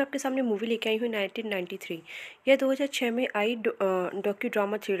 आज मैं आपके सामने मूवी लेके आई हूँ 1993। यह 2006 में आई डॉक्यू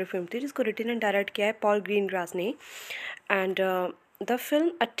ड्रामा थ्रिलर फिल्म थी, जिसको रिटन एंड डायरेक्ट किया है पॉल ग्रीनग्रास ने। And The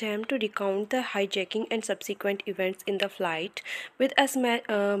film attempts to recount the hijacking and subsequent events in the flight with as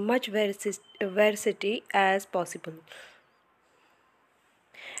much veracity as possible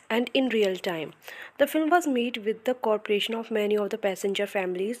and in real time. The film was made with the cooperation of many of the passenger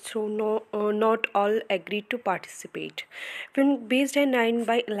families, though not all agreed to participate. Film based on 9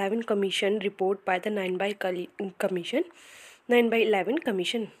 by 11 Commission report by the 9 by 11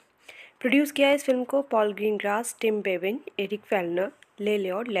 Commission. Produce किया है इस film को Paul Greengrass, Tim Bevin, Eric Fellner, लेले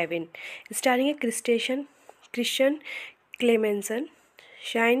और Lewin, starring है Christian Clemmensen,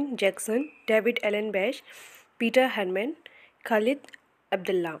 shine Jackson, David Elon bash, Peter हरमैन, Khalid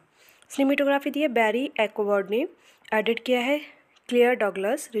Abdullah. Cinematography दी है बैरी acquired ने। Edit किया है clear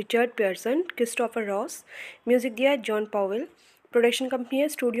Douglas, Richard Pearson, Christopher Ross. Music दिया है जॉन पावेल। प्रोडक्शन कंपनी है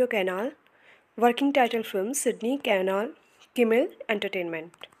studio canal. Working title film Sydney canal किमिल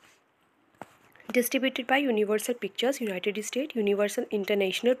entertainment. Distributed by Universal Pictures, United States, Universal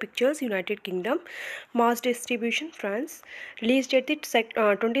International Pictures, United Kingdom, Mass Distribution, France. Release date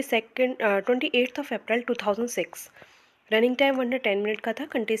 28th of April 2006. Running time 110 minute का था.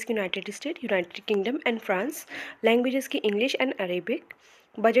 Countries की United States, United Kingdom and France. Languages की English and Arabic.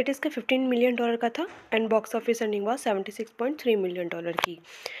 Budget इसका $15 million का था and box office earning हुआ $76.3 million की.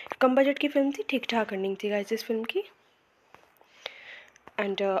 कम budget की फिल्म थी, ठीक ठाक अर्निंग थी गाइस इस फिल्म की.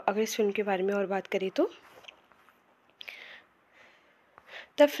 एंड अगर इस फिल्म के बारे में और बात करें तो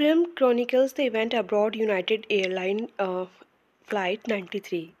the film chronicles the event abroad United airline flight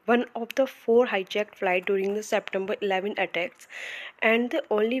 93, one of the 4 hijacked flight during the September 11 attacks and the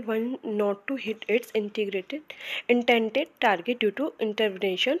only one not to hit its intended target due to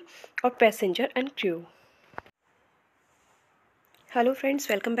intervention of passenger and crew. Hello friends,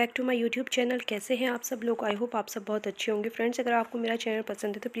 welcome back to my YouTube channel. कैसे हैं आप सब लोग? I hope आप सब बहुत अच्छे होंगे. फ्रेंड्स, अगर आपको मेरा चैनल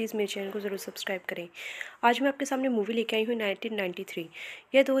पसंद है तो प्लीज़ मेरे चैनल को ज़रूर सब्सक्राइब करें. आज मैं आपके सामने मूवी लेके आई हूँ 1993.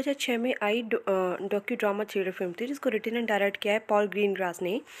 यह 2006 में आई डॉक्यू ड्रामा थ्रिलर फिल्म थी जिसको रिटन एंड डायरेक्ट किया है पॉल ग्रीनग्रास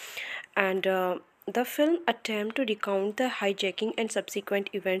ने. And the film attempt to recount the hijacking and subsequent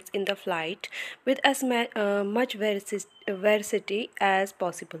events in the flight with as much veracity as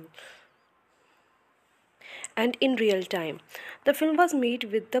possible and in real time. The film was made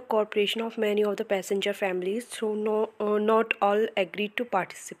with the cooperation of many of the passenger families, though not all agreed to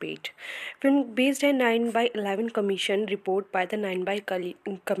participate. Film based on 9 by 11 Commission report by the 9 by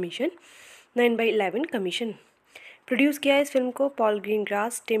 11 Commission. Produce किया है इस film को Paul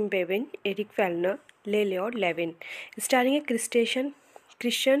Greengrass, Tim Bevin, Eric Fellner, लेले और Lewin. Starring है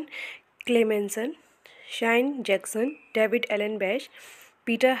Christian Clemmensen, shine Jackson, David Elon bash,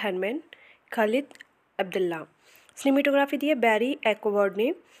 Peter हरमैन, Khalid Abdullah. Cinematography दी है बैरी acquired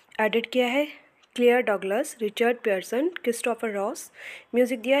ने. Edit किया है clear Douglas, Richard Pearson, Christopher Ross.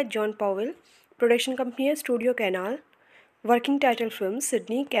 Music दिया है जॉन पावेल. प्रोडक्शन कंपनी है studio canal. Working title film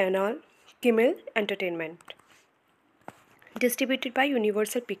Sydney canal किमिल entertainment. Distributed by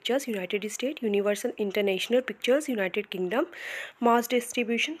Universal Pictures, United States, Universal International Pictures, United Kingdom, Mass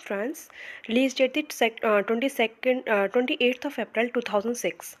Distribution, France. Release date 28th of April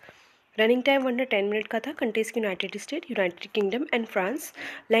 2006. Running time 110 minute का था. Countries की United state, United kingdom and France.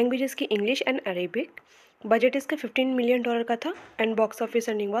 Languages की English and Arabic. Budget इसका $15 million का था and box office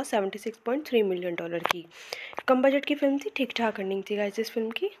earning हुआ $76.3 million की. कम budget की फिल्म थी, ठीक ठाक अर्निंग थी गाइस इस फिल्म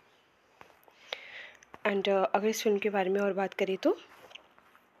की. एंड अगर इस फिल्म के बारे में और बात करें तो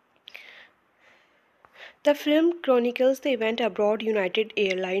the film chronicles the event abroad United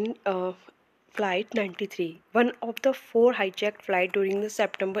airline Flight 93, one of the 4 hijacked flight during the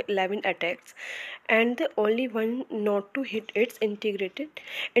September 11 attacks and the only one not to hit its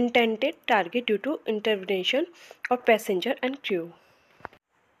intended target due to intervention of passenger and crew.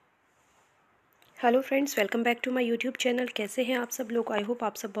 Hello friends, welcome back to my YouTube channel. कैसे हैं आप सब लोग? I hope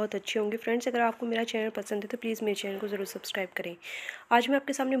आप सब बहुत अच्छे होंगे. फ्रेंड्स, अगर आपको मेरा चैनल पसंद है तो प्लीज़ मेरे चैनल को ज़रूर सब्सक्राइब करें. आज मैं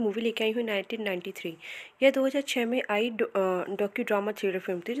आपके सामने मूवी लेके आई हूँ 1993. यह 2006 में आई डॉक्यू ड्रामा थ्रिलर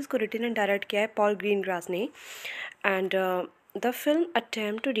फिल्म थी जिसको रिटन एंड डायरेक्ट किया है पॉल ग्रीनग्रास ने. And the film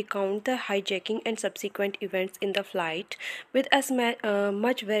attempt to recount the hijacking and subsequent events in the flight with as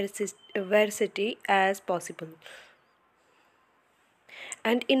much veracity as possible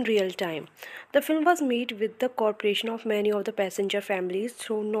and in real time. The film was made with the cooperation of many of the passenger families,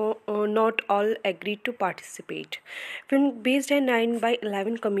 though not all agreed to participate. Film based on 9 by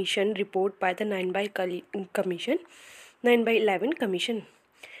 11 Commission report by the 9 by 11 Commission.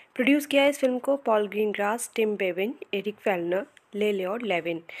 Produce किया है इस film को Paul Greengrass, Tim Bevin, Eric Fellner, लेले और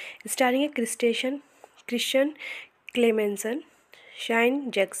Lewin. Starring है Christian Clemmensen, shine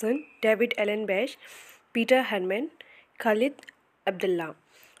Jackson, David Elon bash, Peter हरमैन, Khalid Abdullah.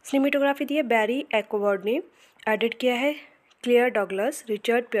 Cinematography दी है बैरी acquired ने. Edit किया है clear Douglas,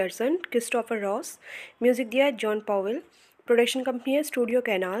 Richard Pearson, Christopher Ross. Music दिया है जॉन पॉवेल। प्रोडक्शन कंपनी है studio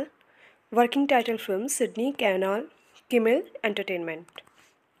canal. Working title film Sydney canal किमिल entertainment.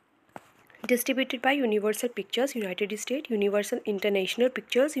 Distributed by Universal Pictures, United States, Universal International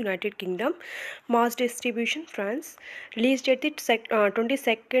Pictures, United Kingdom, mass distribution, France. Release date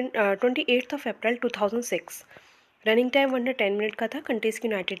 28th of April 2006. Running time under 10 minute का था. Countries की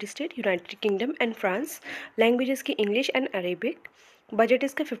United States, United Kingdom and France. Languages की English and Arabic. Budget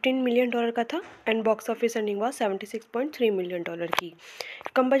इसका $15 million का था and box office earning हुआ $76.3 million की.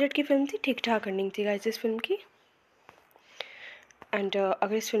 कम budget की फिल्म थी, ठीक ठाक अर्निंग थी गाइस इस फिल्म की. एंड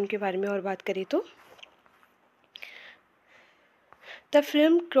अगर इस फिल्म के बारे में और बात करें तो the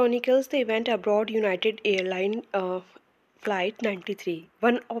film chronicles the event abroad United airline Flight 93,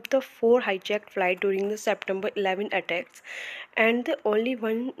 one of the 4 hijacked flights during the September 11 attacks, and the only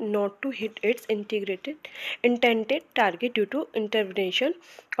one not to hit its intended target due to intervention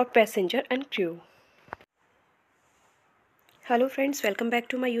of passenger and crew. Hello friends, welcome back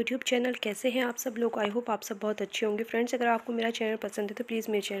to my YouTube channel. कैसे हैं आप सब लोग? I hope आप सब बहुत अच्छे होंगे. फ्रेंड्स, अगर आपको मेरा चैनल पसंद है तो प्लीज़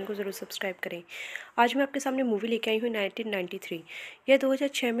मेरे चैनल को ज़रूर सब्सक्राइब करें. आज मैं आपके सामने मूवी लेके आई हूँ 1993. यह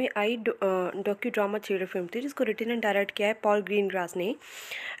 2006 में आई डॉक्यू ड्रामा थ्रिलर फिल्म थी जिसको रिटन एंड डायरेक्ट किया है पॉल ग्रीनग्रास ने.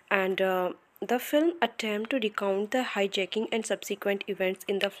 And the film attempt to recount the hijacking and subsequent events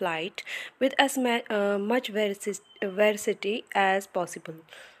in the flight with as much veracity as possible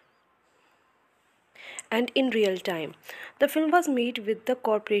and in real time. The film was made with the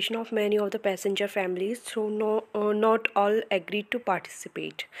cooperation of many of the passenger families, though not all agreed to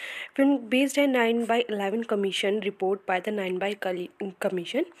participate. Film based on 9/11 Commission report by the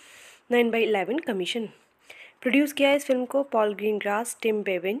 9/11 Commission. Produce किया है इस film को Paul Greengrass, Tim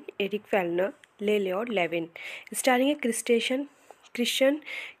Bevin, Eric फेल्नर, लेलियोड Lewin. Starring है Christian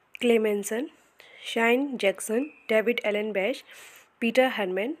Clemmensen, shine Jackson, David Elon bash, Peter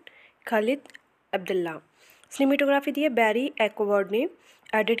हरमैन, Khalid Abdullah. Cinematography दी है बैरी acquired ने.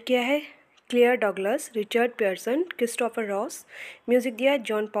 Edit किया है clear Douglas, Richard Pearson, Christopher Ross. Music दिया है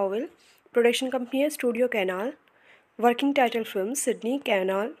जॉन पॉवेल. प्रोडक्शन कंपनी है studio canal. Working title film Sydney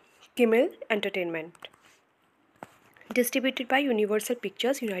canal किमिल entertainment. Distributed by Universal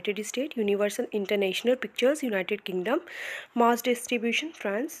Pictures, United States, Universal International Pictures, United Kingdom, mass distribution,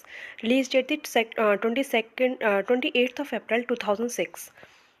 France. Release date 28th of April 2006.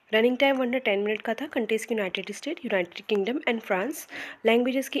 Running time under 10 minute का था. Countries की United States, United Kingdom and France.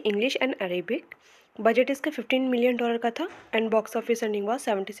 Languages की English and Arabic. Budget इसका $15 million का था and box office earning हुआ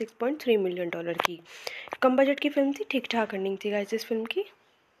 $76.3 million की. कम budget की फिल्म थी, ठीक ठाक अर्निंग थी गाइस इस फिल्म की.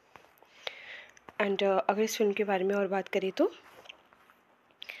 एंड अगर इस फिल्म के बारे में और बात करें तो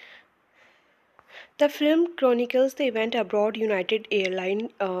the film chronicles the event abroad United airline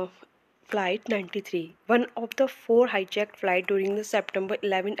Flight 93, one of the 4 hijacked flights during the September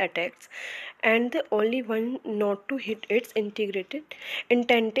 11 attacks, and the only one not to hit its intended target due to intervention of passenger and crew. The film chronicles the event aboard United Airlines Flight 93, one of the 4 hijacked flights during the September 11 attacks, and the only one not to hit its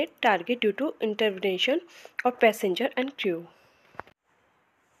intended target due to intervention of passenger and crew.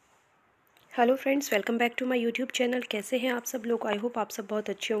 Hello friends, welcome back to my YouTube channel. कैसे हैं आप सब लोग? I hope आप सब बहुत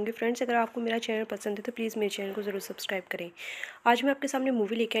अच्छे होंगे. फ्रेंड्स, अगर आपको मेरा चैनल पसंद है तो प्लीज़ मेरे चैनल को ज़रूर सब्सक्राइब करें. आज मैं आपके सामने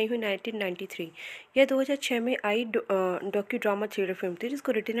मूवी लेके आई हूँ 1993. यह 2006 में आई डॉक्यू ड्रामा थ्रिलर फिल्म थी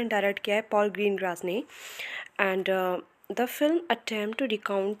जिसको रिटन एंड डायरेक्ट किया है पॉल ग्रीनग्रास ने. And the film attempt to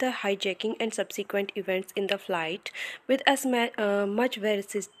recount the hijacking and subsequent events in the flight with as much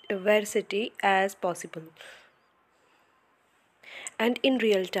veracity as possible and in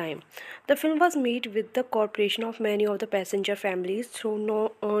real time. The film was made with the cooperation of many of the passenger families,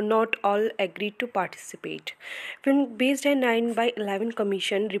 though not all agreed to participate. Film based on 9/11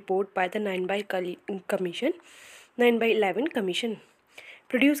 Commission report by the 9/11 Commission.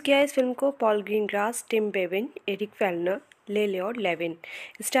 Produce किया है इस film को Paul Greengrass, Tim Bevin, Eric फेल्नर, लेलियोड Lewin.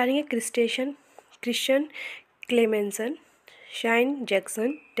 Starring है Christian Clemmensen, shine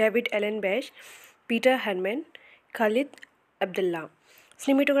Jackson, David Elon bash, Peter हरमैन, Khalid Abdullah.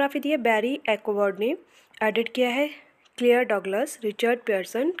 Cinematography दी है बैरी acquired ने. Edit किया है clear Douglas, Richard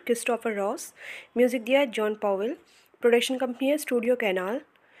Pearson, Christopher Ross. Music दिया है जॉन पॉवेल. प्रोडक्शन कंपनी है studio canal.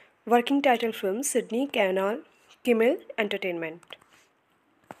 Working title film Sydney canal किमिल entertainment.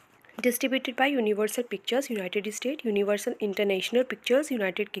 Distributed by Universal Pictures, United States, Universal International Pictures,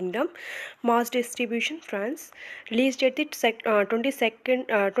 United Kingdom, mass distribution, France. Release date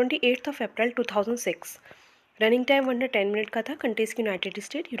 28th of April 2006. Running time under 10 minute का था. Countries की United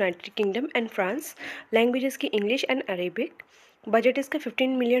States, United Kingdom and France. Languages की English and Arabic. Budget इसका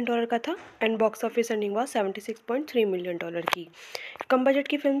 $15 million का था and box office earning हुआ $76.3 million की. कम budget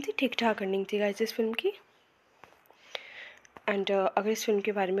की फिल्म थी, ठीक ठाक अर्निंग थी गाइस इस फिल्म की. एंड अगर इस फिल्म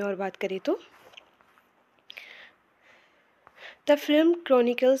के बारे में और बात करें तो The film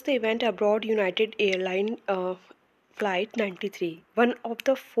chronicles the event aboard United Airlines Flight 93, one of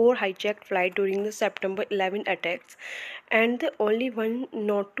the four hijacked flights during the September 11 attacks, and the only one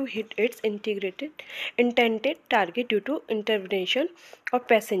not to hit its intended target due to intervention of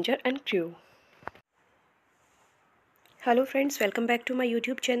passenger and crew. Hello friends, welcome back to my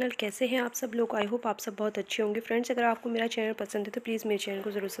YouTube channel. कैसे हैं आप सब लोग? I hope आप सब बहुत अच्छे होंगे। फ्रेंड्स, अगर आपको मेरा चैनल पसंद है तो प्लीज़ मेरे चैनल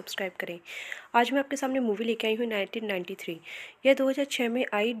को ज़रूर सब्सक्राइब करें। आज मैं आपके सामने मूवी लेके आई हूँ 1993। यह 2006 में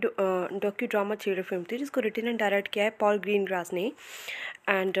आई डॉक्यू ड्रामा थ्रिलर फिल्म थी, जिसको रिटन एंड डायरेक्ट किया है पॉल ग्रीनग्रास ने।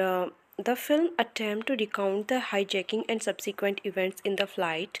 And the film attempt to recount the hijacking and subsequent events in the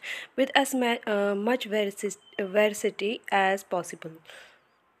flight with as much veracity as possible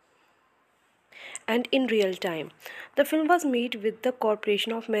and in real time. The film was made with the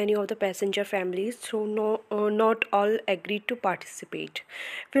cooperation of many of the passenger families, though not all agreed to participate.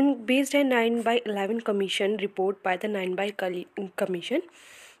 Film based on 9 by 11 Commission report by the 9 by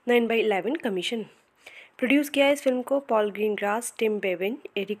 11 Commission. Produce किया है इस film को Paul Greengrass, Tim Bevin,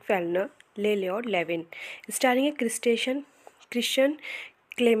 Eric Fellner, लेलियोड Lewin. Starring है Christian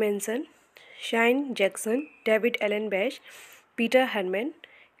Clemmensen, shine Jackson, David Elon bash, Peter हरमैन,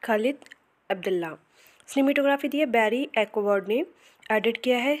 Khalid Abdullah. Cinematography दी है बैरी acquired ने। Edit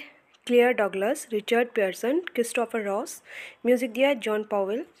किया है clear Douglas, Richard Pearson, Christopher Ross. Music दिया है जॉन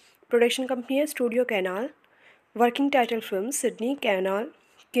पॉवेल। प्रोडक्शन कंपनी है studio canal. Working title film Sydney canal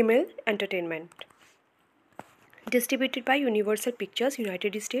किमिल entertainment. Distributed by Universal Pictures,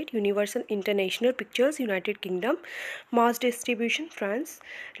 United States, Universal International Pictures, United Kingdom, Mass Distribution, France.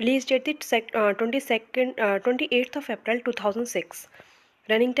 Release date 28th of April 2006.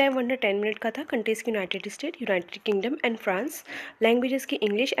 Running time 110 minute का था। Countries की United state, United kingdom and France. Languages की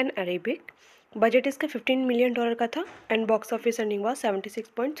English and Arabic. Budget इसका $15 million का था and box office earning हुआ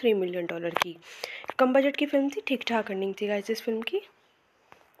 $76.3 million की। कम budget की फिल्म थी, ठीक ठाक अर्निंग थी गाइस इस फिल्म की।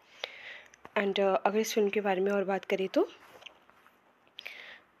 एंड अगर इस फिल्म के बारे में और बात करें तो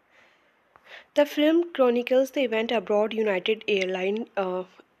the film chronicles the event aboard United Airlines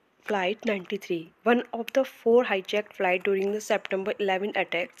Flight 93, one of the four hijacked flights during the September 11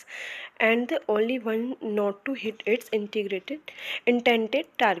 attacks, and the only one not to hit its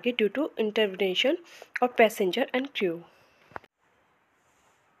intended target due to intervention of passenger and crew.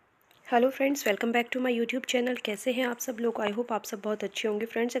 Hello friends, welcome back to my YouTube channel. कैसे हैं आप सब लोग? I hope आप सब बहुत अच्छे होंगे।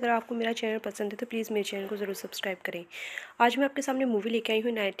 फ्रेंड्स, अगर आपको मेरा चैनल पसंद है तो प्लीज़ मेरे चैनल को ज़रूर सब्सक्राइब करें। आज मैं आपके सामने मूवी लेके आई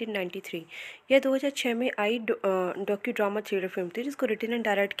हूँ 1993। यह 2006 में आई डॉक्यू ड्रामा थ्रिलर फिल्म थी, जिसको रिटन एंड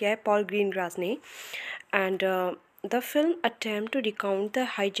डायरेक्ट किया है पॉल ग्रीनग्रास ने। And the film attempt to recount the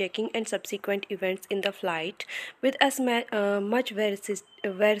hijacking and subsequent events in the flight with as much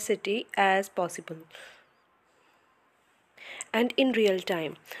veracity as possible and in real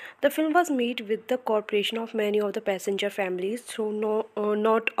time. The film was made with the cooperation of many of the passenger families, though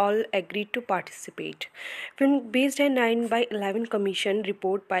not all agreed to participate. Film based on 9 by 11 Commission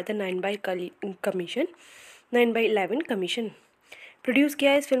report by the 9 by 11 Commission. Produce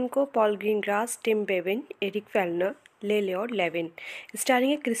किया है इस film को Paul Greengrass, Tim Bevin, Eric Fellner, लेलियोड Lewin.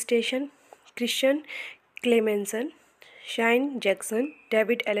 Starring है Christian Clemmensen, shine Jackson,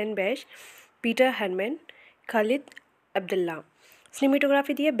 David Elon bash, Peter हरमैन, Khalid Abdullah.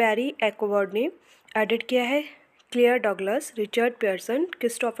 Cinematography दी है बैरी acquired ने। Edit किया है clear Douglas, Richard Pearson,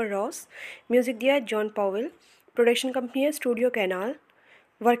 Christopher Ross. Music दिया है जॉन पॉवेल। प्रोडक्शन कंपनी है studio canal.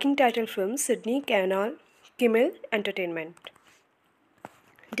 Working title film Sydney canal किमिल entertainment.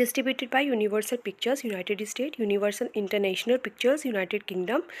 Distributed by Universal Pictures, United States, Universal International Pictures, United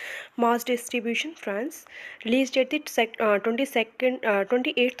Kingdom, Mass Distribution, France. Release date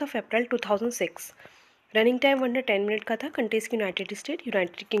 28th of April 2006. Running time 110 minute का था। Countries की United state,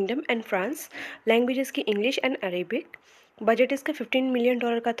 United kingdom and France. Languages की English and Arabic. Budget इसका $15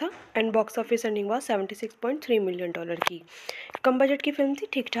 million का था and box office earning हुआ $76.3 million की। कम budget की फिल्म थी,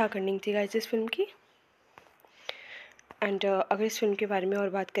 ठीक ठाक अर्निंग थी गाइस इस फिल्म की। एंड अगर इस फिल्म के बारे में और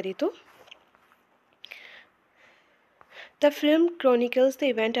बात करें तो the film chronicles the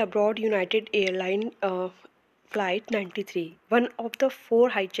event aboard United Airlines Flight 93, one of the four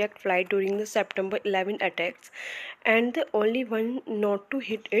hijacked flights during the September 11 attacks, and the only one not to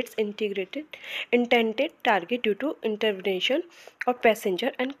hit its intended target due to intervention of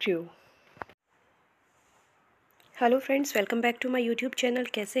passenger and crew. Hello friends, welcome back to my YouTube channel.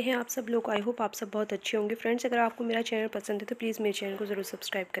 कैसे हैं आप सब लोग? I hope आप सब बहुत अच्छे होंगे। फ्रेंड्स, अगर आपको मेरा चैनल पसंद है तो प्लीज़ मेरे चैनल को ज़रूर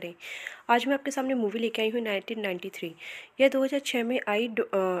सब्सक्राइब करें। आज मैं आपके सामने मूवी लेके आई हूँ 1993। यह 2006 में आई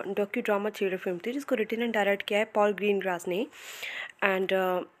डॉक्यू ड्रामा थ्रिलर फिल्म थी, जिसको रिटन एंड डायरेक्ट किया है पॉल ग्रीनग्रास ने। And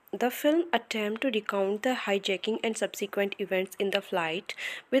The film attempts to recount the hijacking and subsequent events in the flight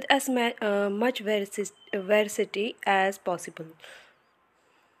with as much veracity as possible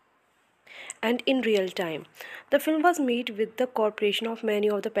and in real time. The film was made with the cooperation of many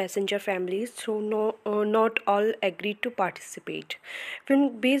of the passenger families, though not all agreed to participate.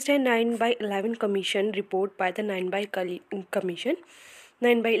 Film based on 9 by 11 Commission report by the 9 by 11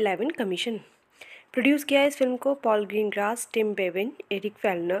 Commission. Produce किया है इस film को Paul Greengrass, Tim Bevin, Eric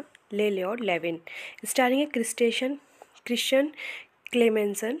फेल्नर, लेले और Lewin. Starring है Christian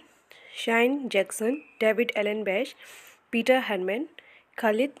Clemmensen, shine Jackson, David Elon bash, Peter हरमैन,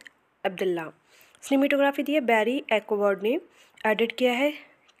 Khalid Abdullah. Cinematography दी है बैरी एक्वॉर्ड ने. Edit किया है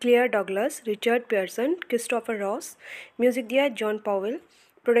clear Douglas, Richard Pearson, Christopher Ross. Music दिया है जॉन पॉवेल.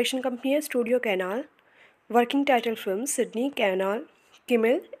 प्रोडक्शन कंपनी है studio canal. Working title film Sydney canal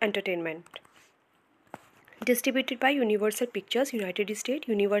किमिल entertainment. Distributed by Universal Pictures, United States,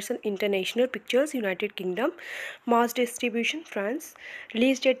 Universal International Pictures, United Kingdom, mass distribution, France.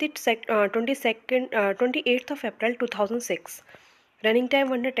 Release date 28th of April 2006. Running time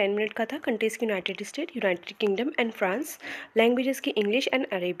 110 minute का था. Countries की United state, United kingdom and France. Languages की English and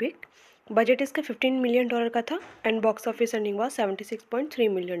Arabic. Budget इसका $15 million का था and box office earning हुआ $76.3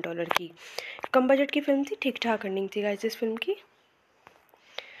 million की. कम budget की फिल्म थी, ठीक ठाक अर्निंग थी गाइस इस फिल्म की.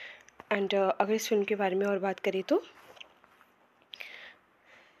 एंड अगर इस फिल्म के बारे में और बात करें तो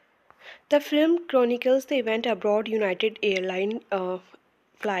the film chronicles the event abroad United airline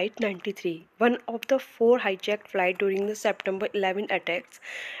Flight 93, one of the 4 hijacked flights during the September 11 attacks,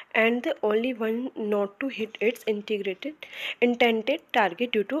 and the only one not to hit its intended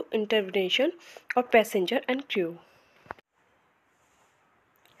target due to intervention of passenger and crew.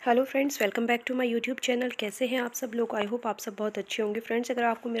 Hello friends, welcome back to my YouTube channel. कैसे हैं आप सब लोग? I hope आप सब बहुत अच्छे होंगे. फ्रेंड्स, अगर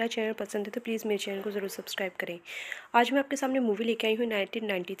आपको मेरा चैनल पसंद है तो प्लीज़ मेरे चैनल को ज़रूर सब्सक्राइब करें. आज मैं आपके सामने मूवी लेके आई हूँ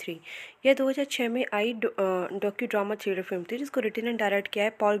 1993. यह 2006 में आई डॉक्यू ड्रामा थ्रिलर फिल्म थी जिसको रिटन एंड डायरेक्ट किया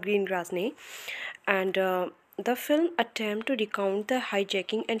है पॉल ग्रीनग्रास ने. And the film attempt to recount the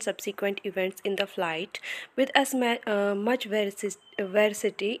hijacking and subsequent events in the flight with as much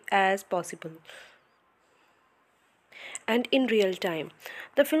veracity as possible and in real time.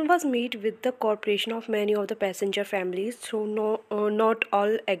 The film was made with the cooperation of many of the passenger families, though not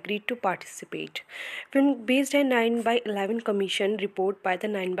all agreed to participate. Film based on 9 by 11 Commission report by the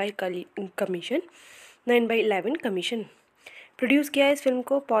 9 by 11 Commission. Produce किया है इस film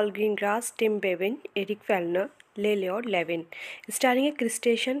को Paul Greengrass, Tim Bevin, Eric फेल्नर, लेले और Lewin. Starring है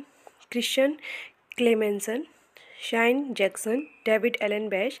Christian Clemmensen, shine Jackson, David Elon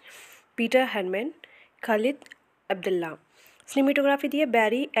bash, Peter हरमैन, Khalid Abdullah. Cinematography दी है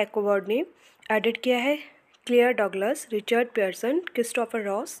बैरी एक्वॉर्ड ने. Edit किया है clear Douglas, Richard Pearson, Christopher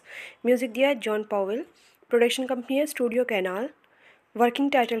Ross. Music दिया है जॉन पॉवेल. प्रोडक्शन कंपनी है studio canal.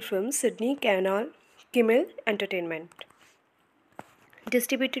 Working title film Sydney canal किमिल entertainment.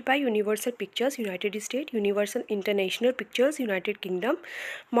 Distributed by Universal Pictures, United States, Universal International Pictures, United Kingdom,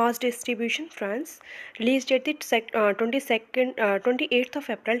 mass distribution, France. Release date 28th of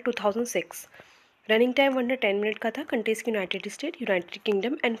April 2006. Running time 110 minute का था. Countries की United state, United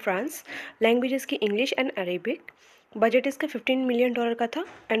kingdom and France. Languages की English and Arabic. Budget इसका $15 million का था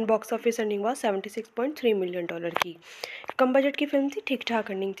and box office earning हुआ $76.3 million की. कम budget की फिल्म थी, ठीक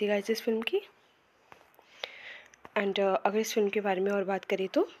ठाक अर्निंग थी गाइस इस फिल्म की. एंड अगर इस फिल्म के बारे में और बात करें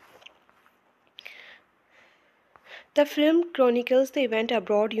तो the film chronicles the event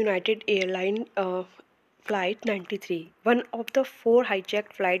abroad United airline Flight 93, one of the 4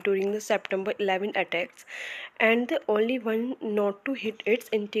 hijacked flights during the September 11 attacks, and the only one not to hit its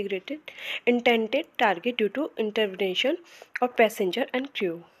intended target due to intervention of passenger and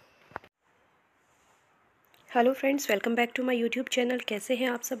crew. Hello friends, welcome back to my YouTube channel. कैसे हैं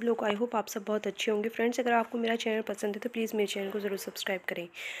आप सब लोग? I hope आप सब बहुत अच्छे होंगे. फ्रेंड्स, अगर आपको मेरा चैनल पसंद है तो प्लीज़ मेरे चैनल को ज़रूर सब्सक्राइब करें.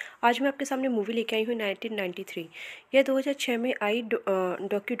 आज मैं आपके सामने मूवी लेके आई हूँ 1993. यह 2006 में आई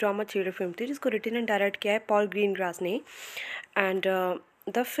डॉक्यू ड्रामा थ्रिलर फिल्म थी जिसको रिटन एंड डायरेक्ट किया है पॉल ग्रीनग्रास ने. And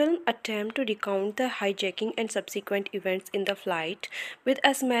the film attempt to recount the hijacking and subsequent events in the flight with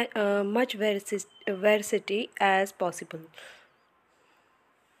as much veracity as possible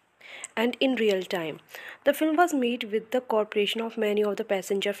and in real time. The film was made with the cooperation of many of the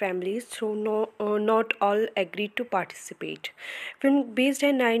passenger families, though not all agreed to participate. Film based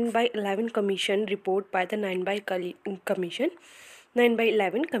on 9 by 11 Commission report by the 9 by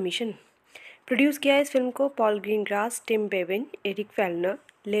 11 Commission. Produce किया है इस film को Paul Greengrass, Tim Bevin, Eric फेल्नर,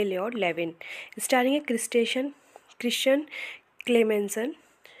 लेले और Lewin. Starring है Christian Clemmensen,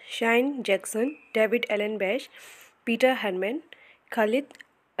 shine Jackson, David Elon bash, Peter हरमैन, Khalid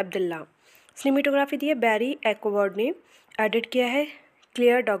Abdullah. Cinematography दी है बैरी एक्वॉर्ड ने. Edit किया है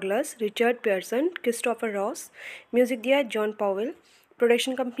clear Douglas, Richard Pearson, Christopher Ross. Music दिया है जॉन पॉवेल।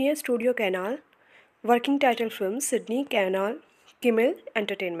 प्रोडक्शन कंपनी है studio canal. Working title film Sydney canal किमिल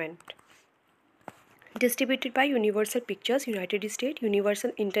entertainment. Distributed by Universal Pictures, United States,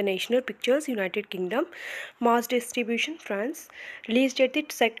 Universal International Pictures, United Kingdom, mass distribution, France. Release date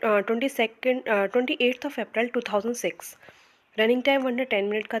 28th of April 2006. Running time under 10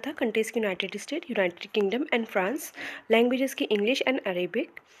 minute का था। Countries की United state, United kingdom and France. Languages की English and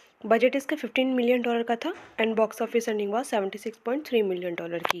Arabic. Budget इसका $15 million का था and box office earning हुआ $76.3 million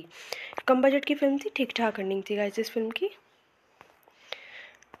की। कम budget की फिल्म थी, ठीक ठाक अर्निंग थी गाइस इस फिल्म की।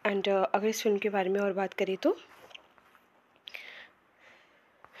 एंड अगर इस फिल्म के बारे में और बात करें तो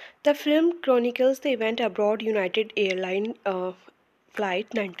the film chronicles the event aboard United Airlines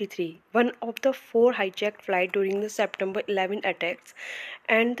Flight 93, one of the 4 hijacked flights during the September 11 attacks,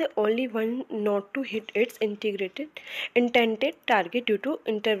 and the only one not to hit its intended target due to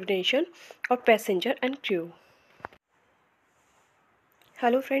intervention of passenger and crew.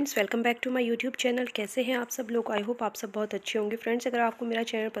 Hello friends, welcome back to my YouTube channel. कैसे हैं आप सब लोग? I hope आप सब बहुत अच्छे होंगे। फ्रेंड्स, अगर आपको मेरा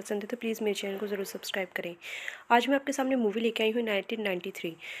चैनल पसंद है तो प्लीज़ मेरे चैनल को ज़रूर सब्सक्राइब करें। आज मैं आपके सामने मूवी लेके आई हूँ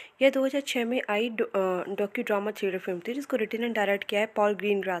 1993। यह 2006 में आई डॉक्यू ड्रामा थ्रिलर फिल्म थी जिसको रिटन एंड डायरेक्ट किया है पॉल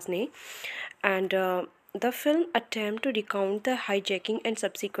ग्रीनग्रास ने। And the film attempt to recount the hijacking and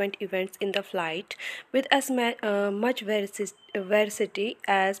subsequent events in the flight with as much veracity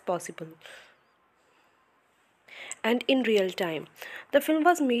as possible and in real time. The film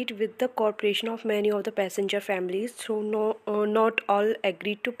was made with the cooperation of many of the passenger families, though not all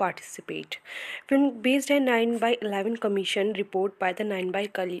agreed to participate. Film based on 9 by 11 Commission report by the 9 by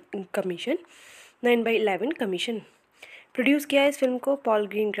 11 Commission. Produce किया है इस film को Paul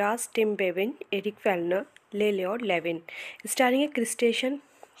Greengrass, Tim Bevin, Eric फेल्नर, लेलियोड Lewin. Starring है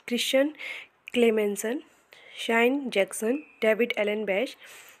Christian Clemmensen, shine Jackson, David Elon bash,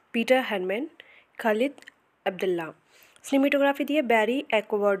 Peter हरमैन, Khalid Abdullah. Cinematography दी है बैरी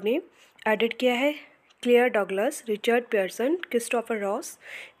acquired ने। Edit किया है clear Douglas, Richard Pearson, Christopher Ross.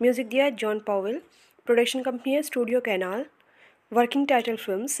 Music दिया है जॉन पॉवेल। प्रोडक्शन कंपनी है studio canal. Working title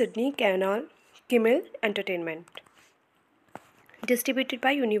film Sydney canal किमिल entertainment. Distributed by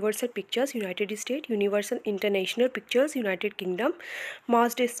Universal Pictures, United States, Universal International Pictures, United Kingdom,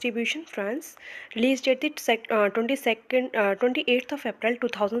 mass distribution, France. Release date 28th of April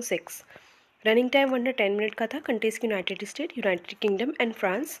 2006. Running time under 10 minute का था। Countries की United state, United kingdom and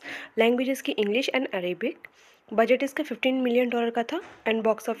France. Languages की English and Arabic. Budget इसका $15 million का था and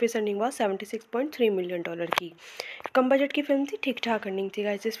box office earning हुआ $76.3 million की। कम budget की फिल्म थी, ठीक ठाक अर्निंग थी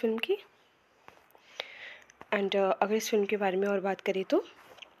गाइस इस फिल्म की। एंड अगर इस फिल्म के बारे में और बात करें तो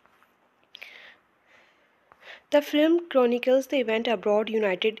the film chronicles the event aboard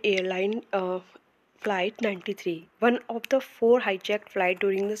United Airlines Flight 93, one of the 4 hijacked flights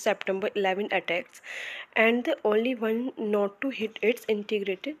during the September 11 attacks, and the only one not to hit its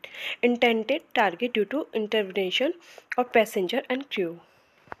intended target due to intervention of passenger and crew.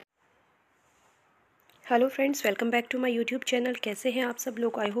 Hello friends, welcome back to my YouTube channel. कैसे हैं आप सब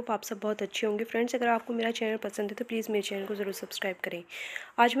लोग? I hope आप सब बहुत अच्छे होंगे। फ्रेंड्स, अगर आपको मेरा चैनल पसंद है तो प्लीज़ मेरे चैनल को ज़रूर सब्सक्राइब करें।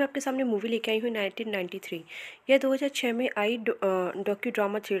 आज मैं आपके सामने मूवी लेके आई हूँ 1993। यह 2006 में आई डॉक्यू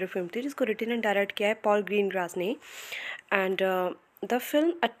ड्रामा थ्रिलर फिल्म थी जिसको रिटन एंड डायरेक्ट किया है पॉल ग्रीनग्रास ने। And the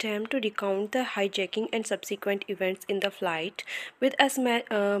film attempt to recount the hijacking and subsequent events in the flight with as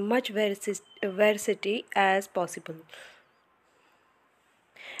much veracity as possible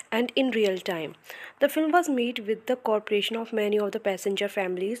and in real time. The film was made with the cooperation of many of the passenger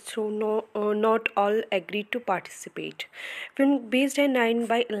families, though not all agreed to participate. Film based on 9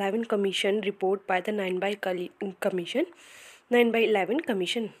 by 11 Commission report by the 9 by 11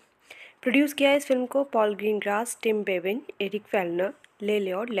 Commission. Produce किया है इस film को Paul Greengrass, Tim Bevin, Eric फेल्नर,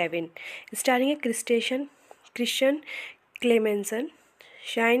 लेलियोड Lewin. Starring है Christian Clemmensen,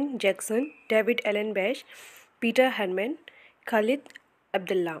 shine Jackson, David Elon bash, Peter हरमैन, Khalid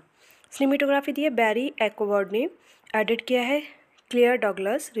Abdullah. Cinematography दी है बैरी acquired ने। Edit किया है clear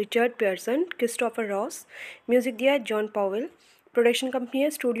Douglas, Richard Pearson, Christopher Ross. Music दिया है जॉन पॉवेल। प्रोडक्शन कंपनी है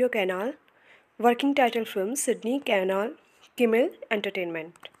studio canal. Working title film Sydney canal किमिल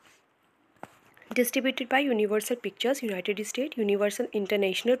entertainment. Distributed by Universal Pictures, United States, Universal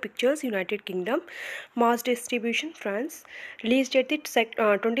International Pictures, United Kingdom, mass distribution, France. Release date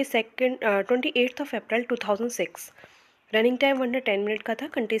 28th of April 2006. Running time under 10 minute का था।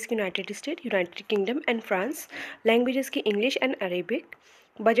 Countries की United state, United kingdom and France. Languages की English and Arabic.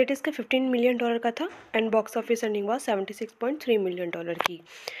 Budget इसका $15 million का था and box office earning हुआ $76.3 million की।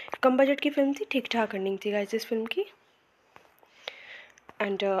 कम budget की फिल्म थी, ठीक ठाक अर्निंग थी गाइस इस फिल्म की।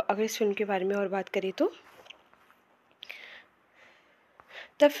 एंड अगर इस फिल्म के बारे में और बात करें तो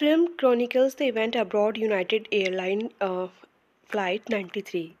The film chronicles the event aboard United Airlines Flight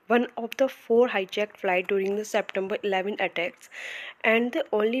 93, one of the four hijacked flights during the September 11 attacks, and the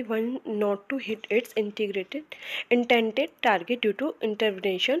only one not to hit its intended target due to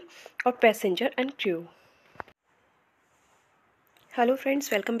intervention of passenger and crew. Hello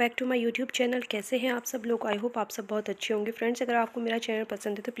friends, welcome back to my YouTube channel. कैसे हैं आप सब लोग? I hope आप सब बहुत अच्छे होंगे। फ्रेंड्स, अगर आपको मेरा चैनल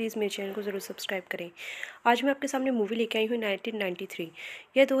पसंद है तो प्लीज़ मेरे चैनल को ज़रूर सब्सक्राइब करें। आज मैं आपके सामने मूवी लेके आई हूँ 1993।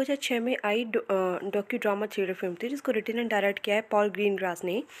 यह 2006 में आई डॉक्यू ड्रामा थ्रिलर फिल्म थी, जिसको रिटन एंड डायरेक्ट किया है पॉल ग्रीनग्रास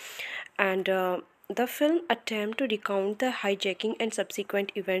ने। And the film attempt to recount the hijacking and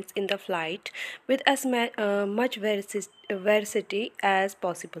subsequent events in the flight with as much वेरसिटी as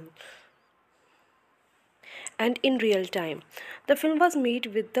possible and in real time. The film was made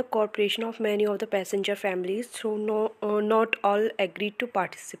with the cooperation of many of the passenger families, though not all agreed to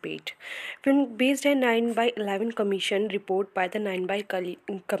participate. Film based on 9/11 Commission report by the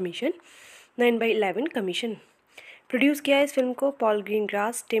 9/11 Commission. Produce किया है इस film को Paul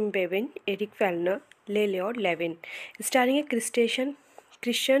Greengrass, Tim Bevin, Eric फेल्नर, लेलियोड Lewin. Starring है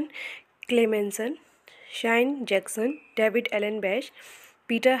Christian Clemmensen, shine Jackson, David Elon bash,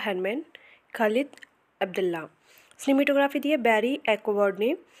 Peter हरमैन, Khalid Abdullah. Cinematography दी है बैरी acquired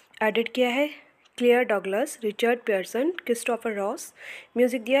ने। Edit किया है clear Douglas, Richard Pearson, Christopher Ross.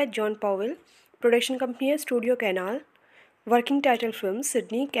 Music दिया है जॉन पॉवेल। प्रोडक्शन कंपनी है studio canal. Working title film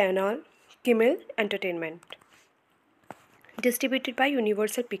Sydney canal किमिल entertainment. Distributed by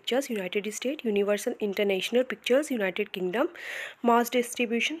Universal Pictures, United States, Universal International Pictures, United Kingdom, Mass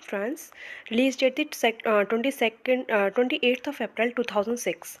Distribution, France. Release date 28th of April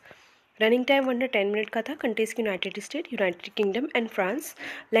 2006. Running time 110 minute का था। Countries की United state, United kingdom and France.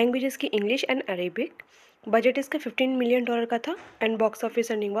 Languages की English and Arabic. Budget इसका $15 million का था and box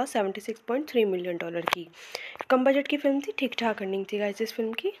office earning हुआ $76.3 million की। कम budget की फिल्म थी, ठीक ठाक अर्निंग थी गाइस इस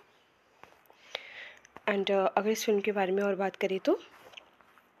फिल्म की। एंड अगर इस फिल्म के बारे में और बात करें तो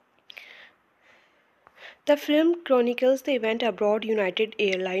the film chronicles the event aboard United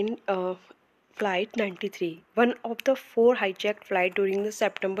Airlines Flight 93, one of the four hijacked flights during the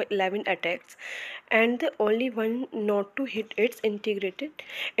September 11 attacks, and the only one not to hit its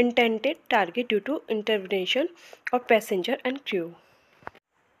intended target due to intervention of passenger and crew.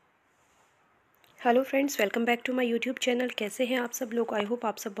 Hello friends, welcome back to my YouTube channel. कैसे हैं आप सब लोग? I hope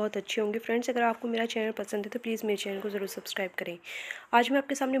आप सब बहुत अच्छे होंगे। फ्रेंड्स, अगर आपको मेरा चैनल पसंद है तो प्लीज़ मेरे चैनल को ज़रूर सब्सक्राइब करें। आज मैं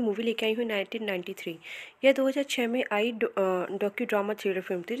आपके सामने मूवी लेके आई हूँ 1993। यह 2006 में आई डॉक्यू ड्रामा थ्रिलर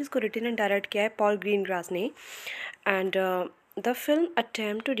फिल्म थी, जिसको रिटन एंड डायरेक्ट किया है पॉल ग्रीनग्रास ने। And the film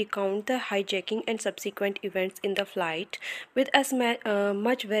attempt to recount the hijacking and subsequent events in the flight with as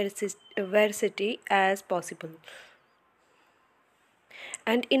much वेरसिटी as possible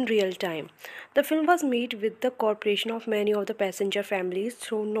and in real time. The film was made with the cooperation of many of the passenger families,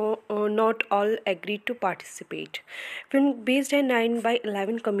 though not all agreed to participate. Film based on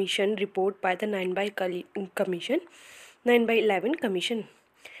 9/11 Commission report by the 9/11 Commission.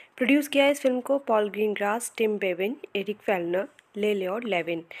 Produce किया है इस film को Paul Greengrass, Tim Bevin, Eric फेल्नर, लेलियोड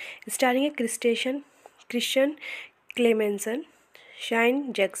Lewin. Starring है Christian Clemmensen, shine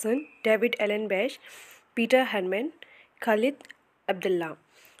Jackson, David Elon bash, Peter हरमैन, Khalid Abdullah.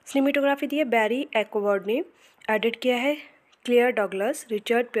 Cinematography दी है बैरी acquired ने। Edit किया है clear Douglas,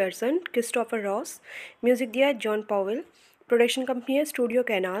 Richard Pearson, Christopher Ross. Music दिया है जॉन पॉवेल। प्रोडक्शन कंपनी है studio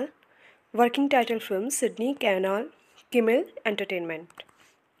canal. Working title film Sydney canal किमिल entertainment.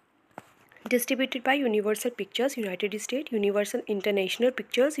 Distributed by Universal Pictures, United States, Universal International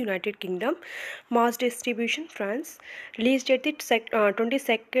Pictures, United Kingdom, Mass Distribution, France. Release date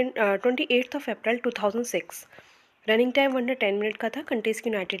 28th of April 2006. Running time 110 minute का था। Countries की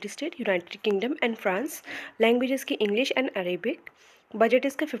United state, United kingdom and France. Languages की English and Arabic. Budget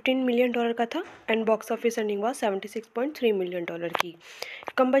इसका $15 million का था and box office earning हुआ $76.3 million की।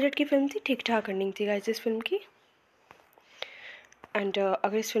 कम budget की फिल्म थी, ठीक ठाक अर्निंग थी गाइस इस फिल्म की। एंड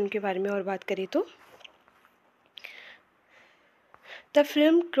अगर इस फिल्म के बारे में और बात करें तो the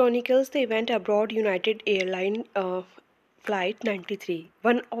film chronicles the event aboard United Airlines Flight 93,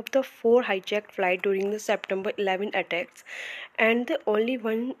 one of the four hijacked flights during the September 11 attacks, and the only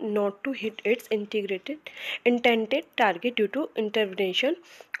one not to hit its intended target due to intervention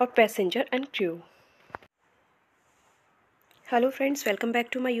of passenger and crew. Hello friends, welcome back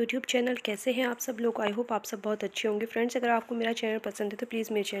to my YouTube channel. कैसे हैं आप सब लोग? I hope आप सब बहुत अच्छे होंगे। फ्रेंड्स, अगर आपको मेरा चैनल पसंद है तो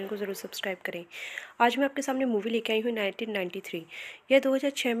प्लीज़ मेरे चैनल को ज़रूर सब्सक्राइब करें। आज मैं आपके सामने मूवी लेके आई हूँ 1993। यह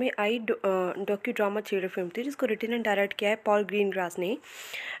 2006 में आई डॉक्यू ड्रामा थ्रिलर फिल्म थी, जिसको रिटन एंड डायरेक्ट किया है पॉल ग्रीनग्रास ने।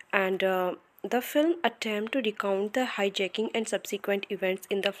 And the film attempt to recount the hijacking and subsequent events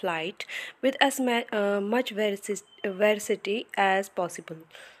in the flight with as much veracity as possible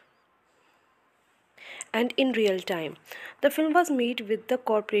and in real time. The film was made with the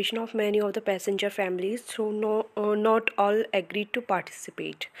cooperation of many of the passenger families, though not all agreed to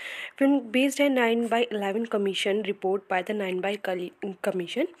participate. Film based on 9 by 11 Commission report by the 9 by 11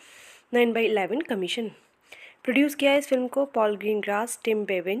 Commission. Produce किया है इस film को Paul Greengrass, Tim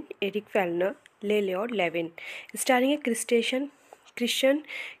Bevin, Eric फेल्नर, लेले और Lewin. Starring है Christian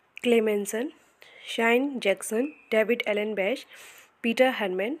Clemmensen, shine Jackson, David Elon bash, Peter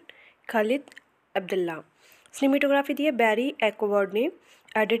हरमैन, Khalid Abdullah. Cinematography दी है बैरी एक्वॉर्ड ने।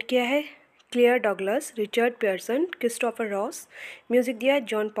 Edit किया है clear Douglas, Richard Pearson, Christopher Ross. Music दिया है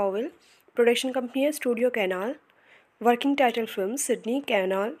जॉन पावेल। प्रोडक्शन कंपनी है studio canal. Working title film Sydney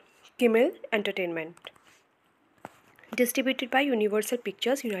canal किमिल entertainment. Distributed by Universal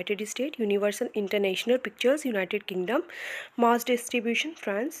Pictures, United States, Universal International Pictures, United Kingdom, mass distribution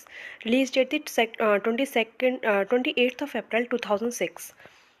France. Release date 28th of April 2006.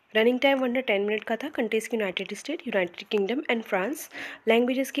 Running time 110 minute का था। Countries की United state, United kingdom and France.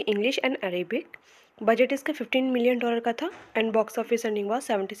 Languages की English and Arabic. Budget इसका $15 million का था and box office earning हुआ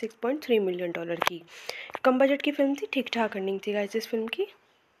 $76.3 million की। कम budget की फिल्म थी, ठीक ठाक अर्निंग थी गाइस इस फिल्म की।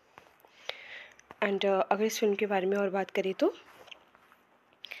 एंड अगर इस फिल्म के बारे में और बात करें तो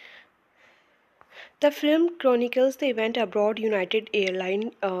the film chronicles the event abroad United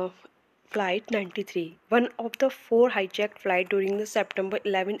airline Flight 93, one of the 4 hijacked flights during the September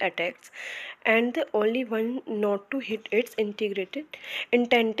 11 attacks, and the only one not to hit its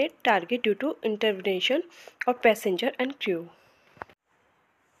intended target due to intervention of passenger and crew.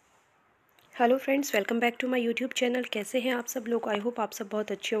 Hello friends, welcome back to my YouTube channel. कैसे हैं आप सब लोग? I hope आप सब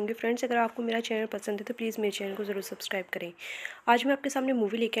बहुत अच्छे होंगे। फ्रेंड्स, अगर आपको मेरा चैनल पसंद है तो प्लीज़ मेरे चैनल को ज़रूर सब्सक्राइब करें। आज मैं आपके सामने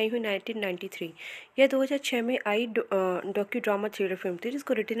मूवी लेके आई हूँ 1993। यह 2006 में आई डॉक्यू ड्रामा थ्रिलर फिल्म थी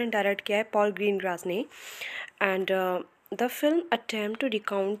जिसको रिटन एंड डायरेक्ट किया है पॉल ग्रीनग्रास ने। And the film attempt to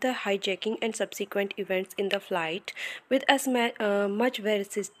recount the hijacking and subsequent events in the flight with as much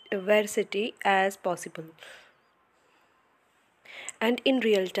veracity as possible and in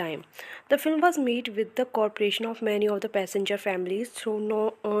real time. The film was made with the cooperation of many of the passenger families,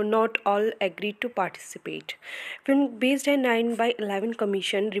 though not all agreed to participate. Film based on 9 by 11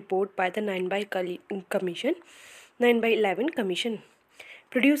 Commission report by the 9 by 11 Commission.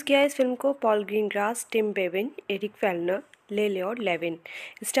 Produce किया है इस film को Paul Greengrass, Tim Bevin, Eric फेल्नर, लेले और Lewin.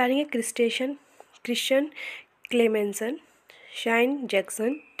 Starring है Christian Clemmensen, shine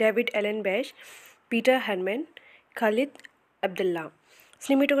Jackson, David Elon bash, Peter हरमैन, Khalid Abdullah.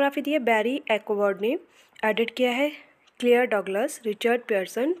 Cinematography दी है बैरी एक्वॉर्ड ने। Edit किया है clear Douglas, Richard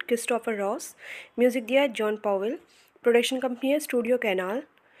Pearson, Christopher Ross. Music दिया है जॉन पावेल। प्रोडक्शन कंपनी है studio canal.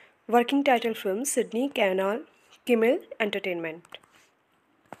 Working title film Sydney canal किमिल entertainment.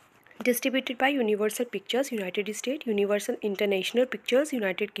 Distributed by Universal Pictures, United States, Universal International Pictures,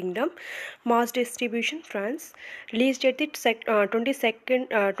 United Kingdom, mass distribution France. Release date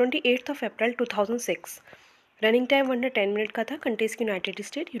 28th of April 2006. Running time 110 minute का था। Countries की United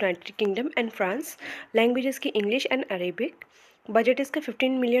state, United kingdom and France. Languages की English and Arabic. Budget इसका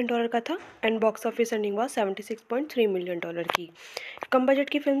 $15 million का था and box office earning हुआ $76.3 million की। कम budget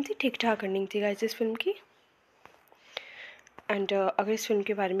की फिल्म थी, ठीक ठाक अर्निंग थी गाइस इस फिल्म की। एंड अगर इस फिल्म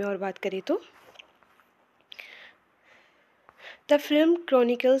के बारे में और बात करें तो the film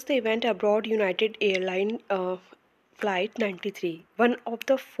chronicles the event abroad United airline Flight 93, one of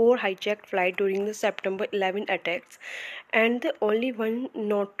the 4 hijacked flights during the September 11 attacks, and the only one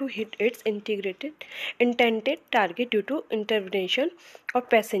not to hit its intended target due to intervention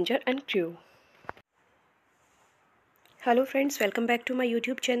of passenger and crew. Hello friends, welcome back to my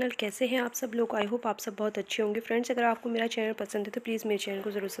YouTube channel. कैसे हैं आप सब लोग? I hope आप सब बहुत अच्छे होंगे। फ्रेंड्स, अगर आपको मेरा चैनल पसंद है तो प्लीज़ मेरे चैनल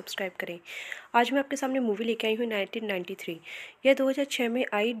को ज़रूर सब्सक्राइब करें। आज मैं आपके सामने मूवी लेके आई हूँ 1993। यह 2006 में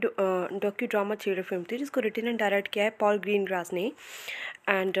आई डॉक्यू ड्रामा थ्रिलर फिल्म थी जिसको रिटन एंड डायरेक्ट किया है पॉल ग्रीनग्रास ने।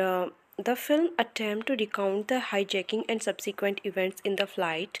 And the film attempt to recount the hijacking and subsequent events in the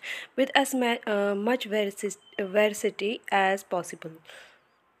flight with as much veracity as possible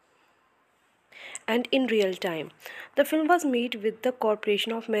and in real time. The film was made with the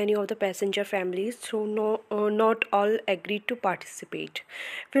cooperation of many of the passenger families, though not all agreed to participate.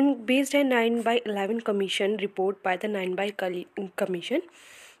 Film based on 9 by 11 Commission report by the 9 by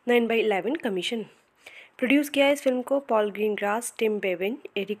 11 Commission. Produce किया है इस film को Paul Greengrass, Tim Bevin,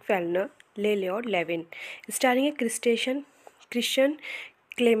 Eric फेल्नर, लेले और Lewin. Starring है Christian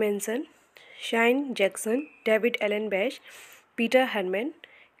Clemmensen, shine Jackson, David Elon bash, Peter हरमैन,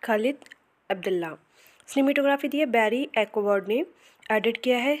 Khalid Abdullah. Cinematography दी है बैरी एक्वॉर्ड ने। Edit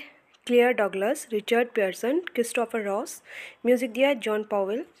किया है clear Douglas, Richard Pearson, Christopher Ross. Music दिया है जॉन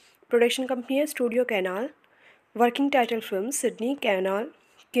पॉवेल। प्रोडक्शन कंपनी है studio canal. Working title film Sydney canal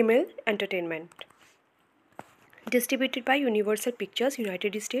किमिल entertainment. Distributed by Universal Pictures,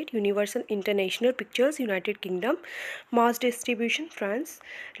 United States, Universal International Pictures, United Kingdom, Mass Distribution, France.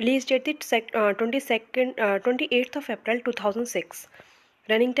 Release date 28th of April 2006.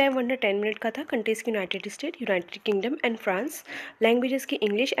 Running time 110 minute का था। Countries की United state, United kingdom and France. Languages की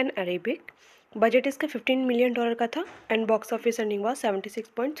English and Arabic. Budget इसका $15 million का था and box office earning हुआ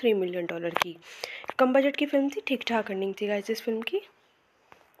 $76.3 million की। कम budget की फिल्म थी, ठीक ठाक अर्निंग थी गाइस इस फिल्म की।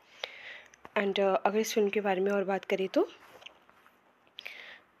 एंड अगर इस फिल्म के बारे में और बात करें तो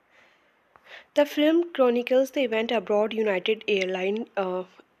the film chronicles the event aboard United Airlines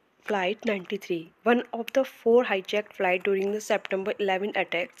Flight 93, one of the 4 hijacked flights during the September 11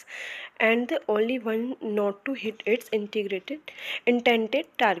 attacks, and the only one not to hit its intended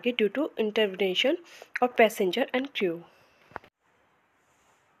target due to intervention of passenger and crew.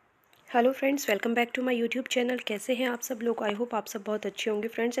 Hello friends, welcome back to my YouTube channel. कैसे हैं आप सब लोग? I hope आप सब बहुत अच्छे होंगे।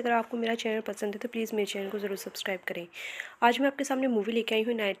 फ्रेंड्स, अगर आपको मेरा चैनल पसंद है तो प्लीज़ मेरे चैनल को ज़रूर सब्सक्राइब करें। आज मैं आपके सामने मूवी लेके आई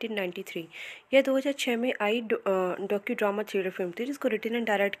हूँ 1993। यह 2006 में आई डॉक्यू ड्रामा थ्रिलर फिल्म थी जिसको रिटन एंड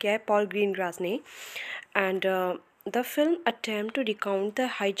डायरेक्ट किया है पॉल ग्रीनग्रास ने। And the film attempt to recount the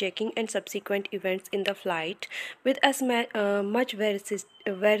hijacking and subsequent events in the flight with as much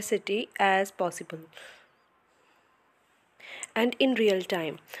veracity as possible and in real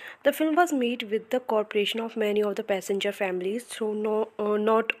time. The film was made with the cooperation of many of the passenger families, though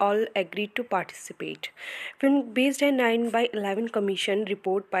not all agreed to participate. Film based on 9 by 11 Commission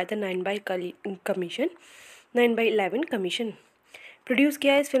report by the 9 by 11 Commission. Produce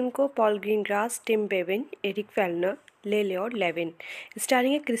किया है इस film को Paul Greengrass, Tim Bevin, Eric फेल्नर, लेलियोड Lewin.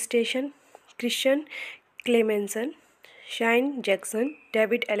 Starring है Christian Clemmensen, shine Jackson,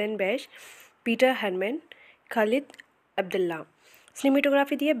 David Elon bash, Peter हरमैन, Khalid Abdullah.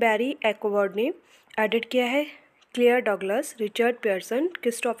 Cinematography दी है बैरी acquired ने। Edit किया है clear Douglas, Richard Pearson,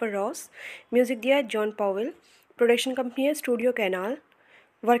 Christopher Ross. Music दिया है जॉन पॉवेल। प्रोडक्शन कंपनी है studio canal.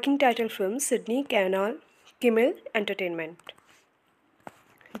 Working title film Sydney canal किमिल entertainment.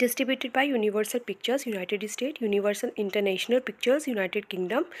 Distributed by Universal Pictures, United States, Universal International Pictures, United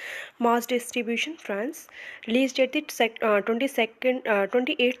Kingdom, Mass Distribution, France. Release date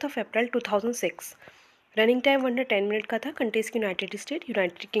 28th of April 2006. Running time 110 minute का था। Countries की United state,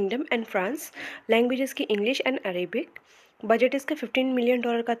 United kingdom and France. Languages की English and Arabic. Budget इसका $15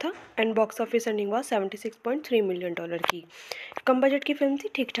 million का था and box office earning हुआ $76.3 million की। कम budget की फिल्म थी,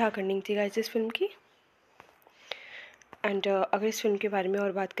 ठीक ठाक अर्निंग थी गाइस इस फिल्म की। एंड अगर इस फिल्म के बारे में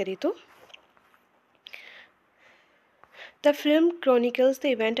और बात करें तो the film chronicles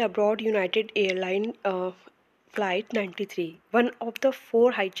the event aboard United Airlines Flight 93, one of the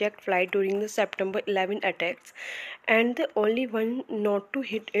 4 hijacked flights during the September 11 attacks, and the only one not to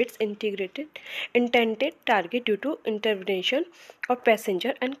hit its intended target due to intervention of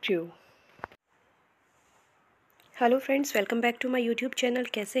passenger and crew. Hello friends, welcome back to my YouTube channel.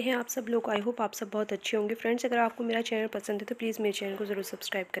 कैसे हैं आप सब लोग? I hope आप सब बहुत अच्छे होंगे। फ्रेंड्स, अगर आपको मेरा चैनल पसंद है तो प्लीज़ मेरे चैनल को ज़रूर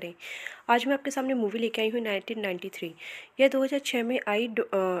सब्सक्राइब करें। आज मैं आपके सामने मूवी लेके आई हूँ 1993। यह 2006 में आई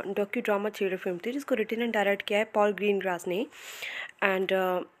डॉक्यू ड्रामा थ्रिलर फिल्म थी जिसको रिटन एंड डायरेक्ट किया है पॉल ग्रीनग्रास ने। And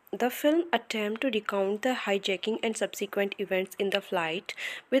the film attempt to recount the hijacking and subsequent events in the flight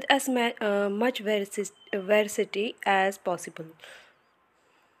with as much veracity as possible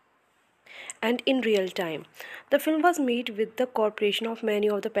and in real time. The film was made with the cooperation of many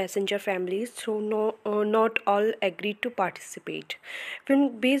of the passenger families, though not all agreed to participate.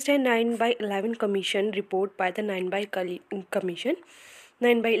 Film based on 9 by 11 Commission report by the 9 by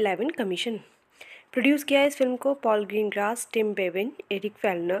 11 Commission. Produce किया है इस film को Paul Greengrass, Tim Bevin, Eric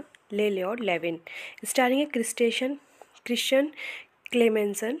फेल्नर, लेलियोड Lewin. Starring है Christian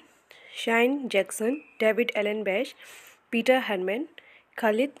Clemmensen, shine Jackson, David Elon bash, Peter हरमैन,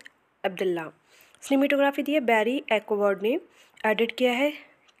 Khalid Abdullah. Cinematography दी है बैरी acquired ने। Edit किया है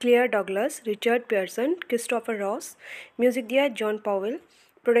clear Douglas, Richard Pearson, Christopher Ross. Music दिया है जॉन पॉवेल।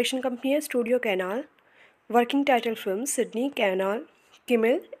 प्रोडक्शन कंपनी है studio canal. Working title film Sydney canal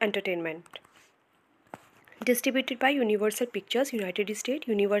किमिल entertainment. Distributed by Universal Pictures, United States,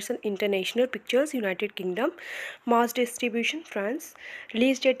 Universal International Pictures, United Kingdom, Mass Distribution, France.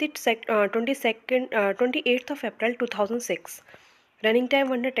 Release date 28th of April 2006. Running time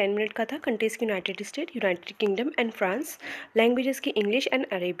 110 minute का था। Countries की United state, United kingdom and France. Languages की English and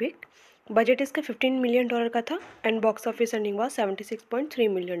Arabic. Budget इसका $15 million का था and box office earning हुआ $76.3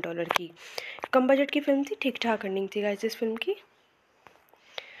 million की। कम budget की फिल्म थी, ठीक ठाक अर्निंग थी गाइस इस फिल्म की।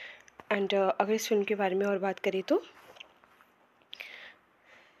 एंड अगर इस फिल्म के बारे में और बात करें तो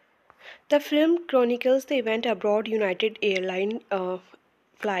The film chronicles the event aboard United Airlines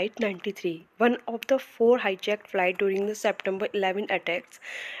Flight 93, one of the four hijacked flights during the September 11 attacks,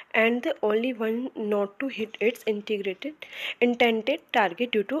 and the only one not to hit its intended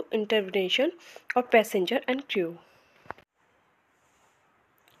target due to intervention of passenger and crew.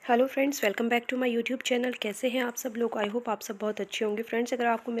 Hello friends, welcome back to my YouTube channel. कैसे हैं आप सब लोग? I hope आप सब बहुत अच्छे होंगे। फ्रेंड्स, अगर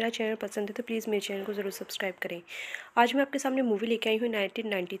आपको मेरा चैनल पसंद है तो प्लीज़ मेरे चैनल को ज़रूर सब्सक्राइब करें। आज मैं आपके सामने मूवी लेके आई हूँ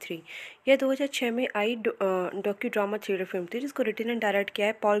 1993। यह 2006 में आई डॉक्यू ड्रामा थ्रिलर फिल्म थी, जिसको रिटन एंड डायरेक्ट किया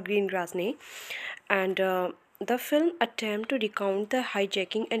है पॉल ग्रीनग्रास ने। And the film attempt to recount the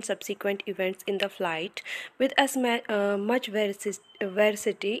hijacking and subsequent events in the flight with as much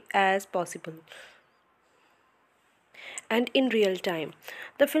veracity as possible and in real time.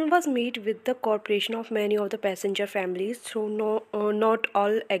 The film was made with the cooperation of many of the passenger families, though not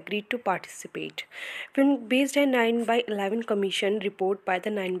all agreed to participate. Film based on 9/11 Commission report by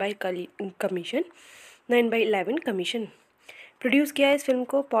the 9/11 Commission. Produce किया है इस film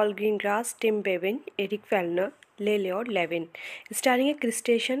को Paul Greengrass, Tim Bevin, Eric फेल्नर, लेलियोड Lewin. Starring है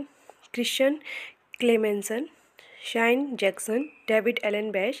Christian Clemmensen, shine Jackson, David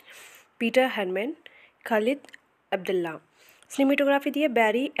Elon bash, Peter हरमैन, Khalid Abdullah. Cinematography दी है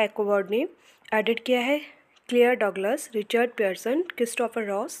बैरी acquired ने। Edit किया है clear Douglas, Richard Pearson, Christopher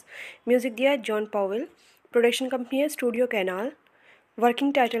Ross. Music दिया है जॉन पॉवेल। प्रोडक्शन कंपनी है studio canal.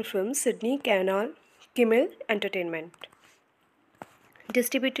 Working title film Sydney canal किमिल entertainment.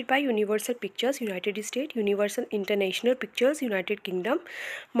 Distributed by Universal Pictures, United States, Universal International Pictures, United Kingdom,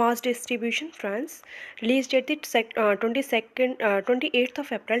 Mass Distribution, France. Release date 28th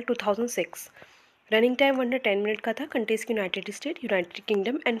of April 2006. Running time 110 minute का था। Countries की United state, United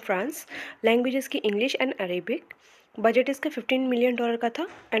kingdom and France. Languages की English and Arabic. Budget इसका $15 million का था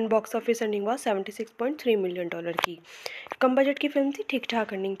and box office earning हुआ $76.3 million की। कम budget की फिल्म थी, ठीक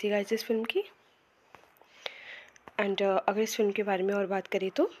ठाक अर्निंग थी गाइस इस फिल्म की। एंड अगर इस फिल्म के बारे में और बात करें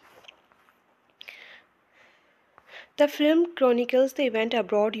तो the film chronicles the event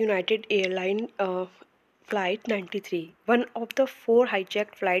abroad United airline Flight 93, one of the four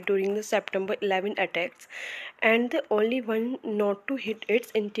hijacked flights during the September 11 attacks, and the only one not to hit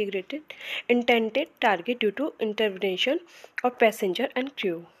its intended target due to intervention of passenger and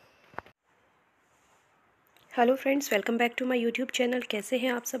crew. Hello friends, welcome back to my YouTube channel. कैसे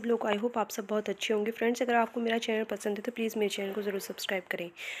हैं आप सब लोग? I hope आप सब बहुत अच्छे होंगे। फ्रेंड्स, अगर आपको मेरा चैनल पसंद है तो प्लीज़ मेरे चैनल को ज़रूर सब्सक्राइब करें।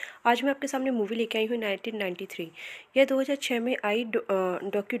 आज मैं आपके सामने मूवी लेके आई हूँ 1993। यह 2006 में आई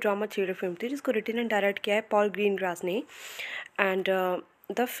डॉक्यू ड्रामा थ्रिलर फिल्म थी, जिसको रिटन एंड डायरेक्ट किया है पॉल ग्रीनग्रास ने। And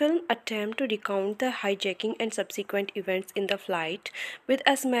the film attempt to recount the hijacking and subsequent events in the flight with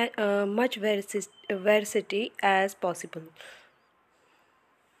as much veracity as possible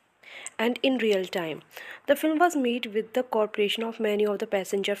and in real time. The film was made with the cooperation of many of the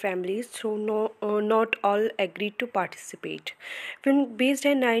passenger families, though not all agreed to participate. Film based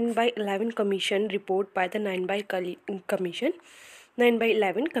on 9/11 Commission report by the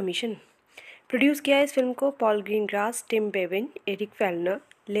 9/11 Commission. Produce किया है इस film को Paul Greengrass, Tim Bevin, Eric फेल्नर,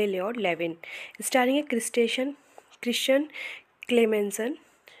 लेलियोड Lewin. Starring है Christian Clemmensen,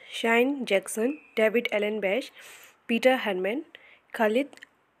 shine Jackson, David Elon bash, Peter हरमैन, Khalid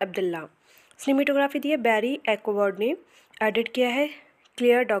Abdullah. Cinematography दी है बैरी acquired ने। Edit किया है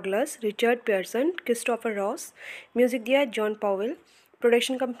clear Douglas, Richard Pearson, Christopher Ross. Music दिया है जॉन पॉवेल।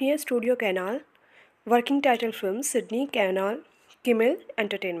 प्रोडक्शन कंपनी है studio canal. Working title film Sydney canal किमिल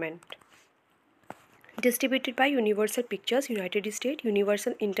entertainment. Distributed by Universal Pictures, United States,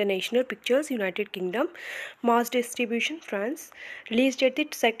 Universal International Pictures, United Kingdom, Mass Distribution, France. Release date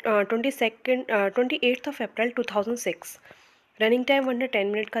 28th of April 2006. Running time 110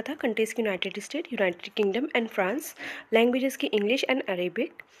 minute का था। Countries की United state, United kingdom and France. Languages की English and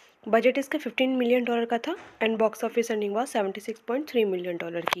Arabic. Budget इसका $15 million का था and box office earning हुआ $76.3 million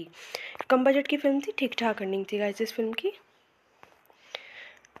की। कम budget की फिल्म थी, ठीक ठाक अर्निंग थी गाइस इस फिल्म की।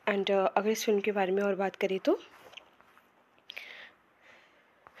 एंड अगर इस फिल्म के बारे में और बात करें तो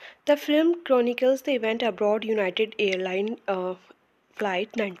the film chronicles the event abroad United airline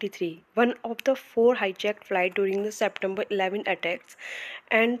Flight 93, one of the four hijacked flights during the September 11 attacks,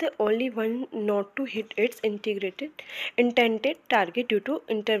 and the only one not to hit its intended target due to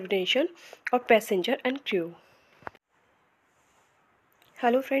intervention of passenger and crew.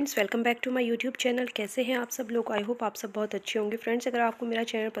 Hello friends, welcome back to my YouTube channel. कैसे हैं आप सब लोग? I hope आप सब बहुत अच्छे होंगे। फ्रेंड्स, अगर आपको मेरा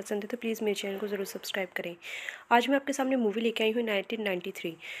चैनल पसंद है तो प्लीज़ मेरे चैनल को ज़रूर सब्सक्राइब करें। आज मैं आपके सामने मूवी लेके आई हूँ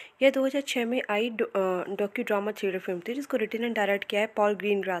 1993। यह 2006 में आई डॉक्यू ड्रामा थ्रिलर फिल्म थी, जिसको रिटन एंड डायरेक्ट किया है पॉल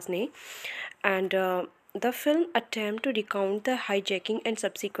ग्रीनग्रास ने। And The film attempts to recount the hijacking and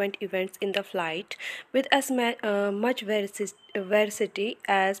subsequent events in the flight with as much veracity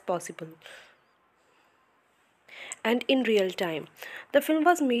as possible and in real time. The film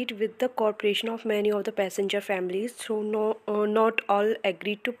was made with the cooperation of many of the passenger families, though not all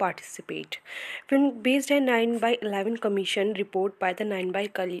agreed to participate. Film based on 9 by 11 Commission report by the 9 by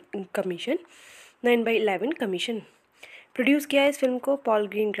 11 Commission. Produce किया है इस film को Paul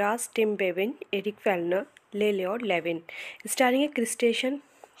Greengrass, Tim Bevin, Eric फेल्नर, लेले और Lewin. Starring है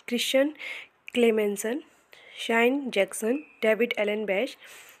Christian Clemmensen, shine Jackson, David Elon bash,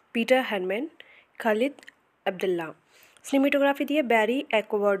 Peter हरमैन, Khalid Abdullah. Cinematography दी है बैरी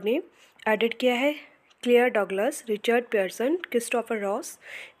एक्वॉर्ड ने। Edit किया है clear Douglas, Richard Pearson, Christopher Ross.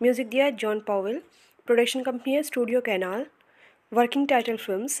 Music दिया है जॉन पॉवेल। प्रोडक्शन कंपनी है studio canal. Working title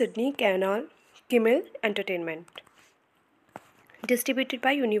film Sydney canal किमिल entertainment. Distributed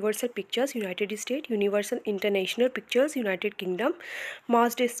by Universal Pictures, United States, Universal International Pictures, United Kingdom,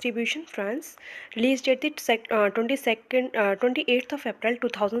 mass distribution, France. Release date 28th of April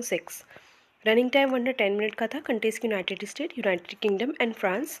 2006. Running time under 10 minute का था। Countries की United States, United Kingdom and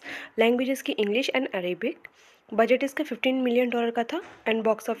France. Languages की English and Arabic. Budget इसका $15 million का था and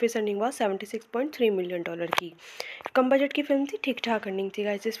box office earning हुआ $76.3 million की। कम budget की फिल्म थी, ठीक ठाक अर्निंग थी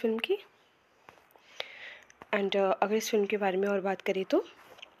गाइस इस फिल्म की। एंड अगर इस फिल्म के बारे में और बात करें तो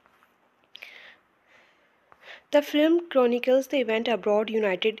the film chronicles the event abroad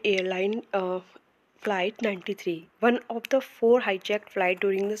United airline Flight 93, one of the 4 hijacked flights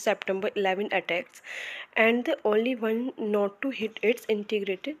during the September 11 attacks, and the only one not to hit its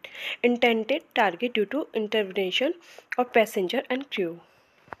intended target due to intervention of passenger and crew.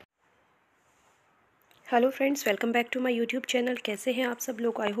 Hello friends, welcome back to my YouTube channel. कैसे हैं आप सब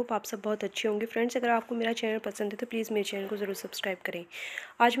लोग? I hope आप सब बहुत अच्छे होंगे। फ्रेंड्स, अगर आपको मेरा चैनल पसंद है तो प्लीज़ मेरे चैनल को ज़रूर सब्सक्राइब करें।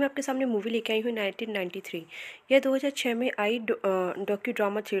 आज मैं आपके सामने मूवी लेके आई हूँ 1993। यह 2006 में आई डॉक्यू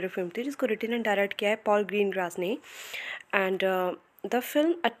ड्रामा थ्रिलर फिल्म थी जिसको रिटन एंड डायरेक्ट किया है पॉल ग्रीनग्रास ने। And the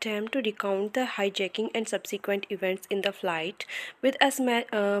film attempt to recount the hijacking and subsequent events in the flight with as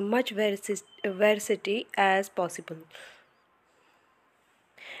much veracity as possible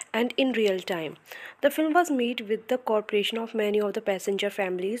and in real time. The film was made with the cooperation of many of the passenger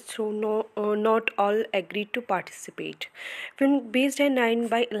families, though not all agreed to participate. Film based on 9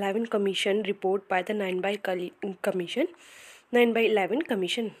 by 11 Commission report by the 9 by 11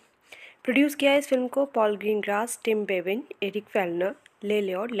 Commission. Produce किया है इस film को Paul Greengrass, Tim Bevin, Eric फेल्नर,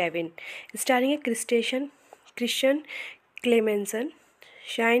 लेले और Lewin. Starring है Christian Clemmensen,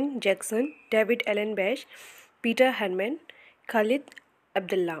 shine Jackson, David Elon bash, Peter हरमैन, Khalid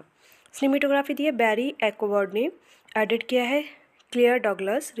Abdullah. Cinematography दी है बैरी एक्वॉर्ड ने। Edit किया है clear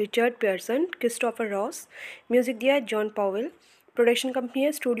Douglas, Richard Pearson, Christopher Ross. Music दिया है जॉन पॉवेल। प्रोडक्शन कंपनी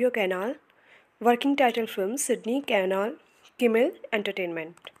है studio canal. Working title film Sydney canal किमिल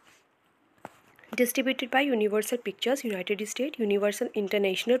entertainment. Distributed by Universal Pictures, United States, Universal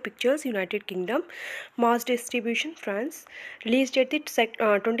International Pictures, United Kingdom, mass distribution, France. Release date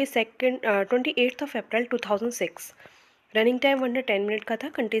 28th of April 2006. Running time under 10 minute का था।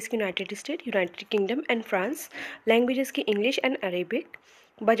 Countries की United state, United kingdom and France. Languages की English and Arabic.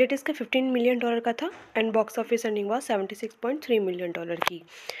 Budget इसका $15 million का था and box office earning हुआ $76.3 million की।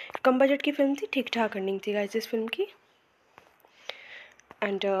 कम budget की फिल्म थी, ठीक ठाक अर्निंग थी गाइस इस फिल्म की।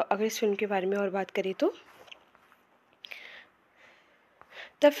 एंड अगर इस फिल्म के बारे में और बात करें तो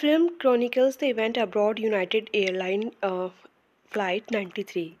the film chronicles the event abroad United airline Flight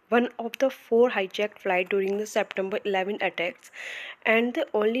 93, one of the 4 hijacked flights during the September 11 attacks, and the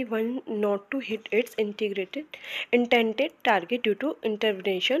only one not to hit its intended target due to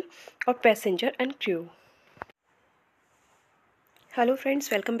intervention of passenger and crew. Hello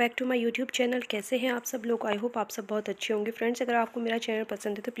friends, welcome back to my YouTube channel. कैसे हैं आप सब लोग? I hope आप सब बहुत अच्छे होंगे। फ्रेंड्स, अगर आपको मेरा चैनल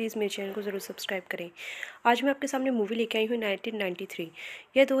पसंद है तो प्लीज़ मेरे चैनल को ज़रूर सब्सक्राइब करें। आज मैं आपके सामने मूवी लेके आई हूँ 1993।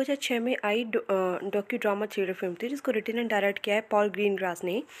 यह 2006 में आई डॉक्यू ड्रामा थ्रिलर फिल्म थी जिसको रिटन एंड डायरेक्ट किया है पॉल ग्रीनग्रास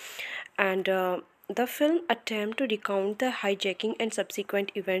ने। And the film attempt to recount the hijacking and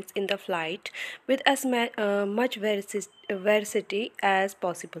subsequent events in the flight with as much veracity as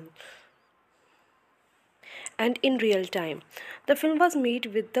possible and in real time. The film was made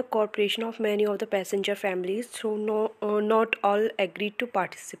with the cooperation of many of the passenger families, though not all agreed to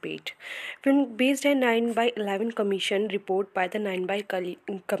participate. Film based on 9 by 11 Commission report by the 9 by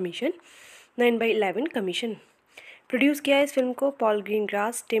 11 Commission. Produce किया है इस film को Paul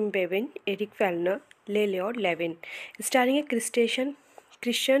Greengrass, Tim Bevin, Eric फेल्नर, लेले और Lewin. Starring है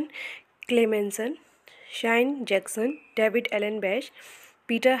Christian Clemmensen, shine Jackson, David Elon bash,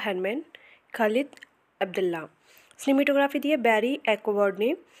 Peter हरमैन, Khalid Abdullah. Cinematography दी है बैरी एक्वॉर्ड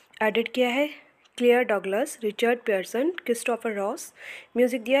ने। Edit किया है clear Douglas, Richard Pearson, Christopher Ross.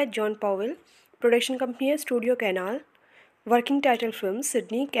 Music दिया है जॉन पॉवेल। प्रोडक्शन कंपनी है studio canal. Working title film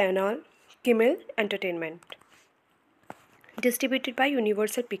Sydney canal किमिल entertainment. Distributed by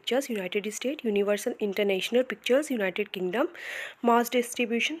Universal Pictures, United States, Universal International Pictures, United Kingdom, Mass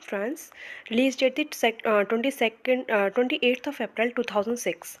Distribution, France. Release date 28th of April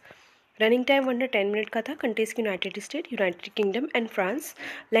 2006. Running time 110 minute का था। Countries की United state, United kingdom and France.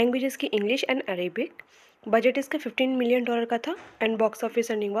 Languages की English and Arabic. Budget इसका $15 million का था and box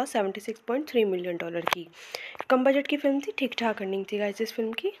office earning हुआ $76.3 million की। कम budget की फिल्म थी, ठीक ठाक अर्निंग थी गाइस इस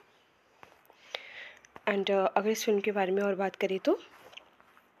फिल्म की। एंड अगर इस फिल्म के बारे में और बात करें तो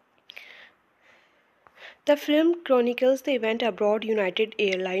the film chronicles the event aboard United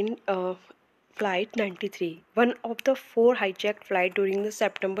Airlines Flight 93, one of the 4 hijacked flights during the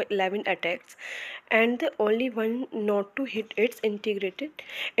September 11 attacks, and the only one not to hit its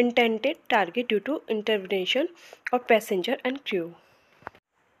intended target due to intervention of passenger and crew.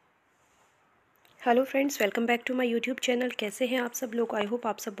 Hello friends, welcome back to my YouTube channel. कैसे हैं आप सब लोग? I hope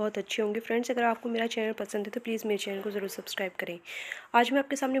आप सब बहुत अच्छे होंगे। फ्रेंड्स, अगर आपको मेरा चैनल पसंद है तो प्लीज़ मेरे चैनल को ज़रूर सब्सक्राइब करें। आज मैं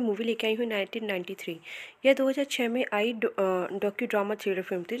आपके सामने मूवी लेके आई हूँ 1993। यह 2006 में आई डॉक्यू ड्रामा थ्रिलर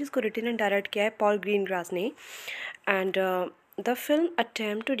फिल्म थी जिसको रिटन एंड डायरेक्ट किया है पॉल ग्रीनग्रास ने। And the film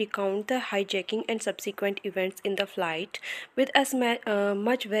attempt to recount the hijacking and subsequent events in the flight with as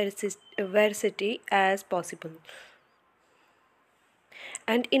much veracity as possible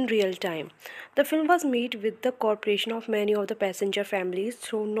and in real time. The film was made with the cooperation of many of the passenger families,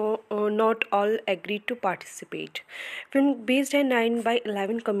 though not all agreed to participate. Film based on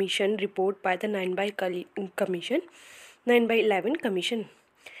 9/11 Commission report by the 9/11 Commission.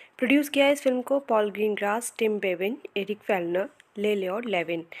 Produce किया है इस film को Paul Greengrass, Tim Bevin, Eric फेल्नर, लेलियोड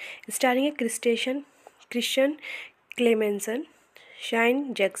Lewin. Starring है Christian Clemmensen,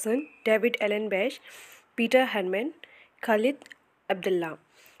 shine Jackson, David Elon bash, Peter हरमैन, Khalid Abdullah.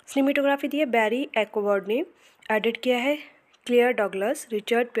 Cinematography दी है बैरी acquired ने। Edit किया है clear Douglas,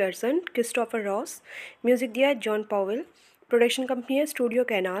 Richard Pearson, Christopher Ross. Music दिया है जॉन पॉवेल। प्रोडक्शन कंपनी है studio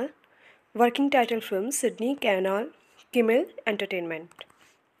canal. Working title film Sydney canal किमिल entertainment.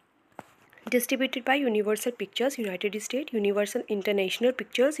 Distributed by Universal Pictures, United States, Universal International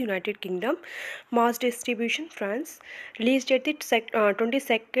Pictures, United Kingdom, Mass Distribution, France. Release date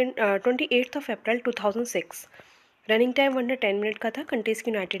 28th of April 2006. Running time 110 minute का था। Countries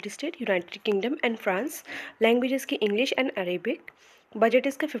की United state, United kingdom and France. Languages की English and Arabic. Budget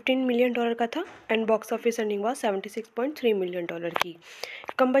इसका $15 million का था and box office earning हुआ $76.3 million की।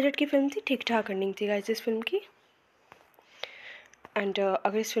 कम budget की फिल्म थी, ठीक ठाक अर्निंग थी गाइस इस फिल्म की। एंड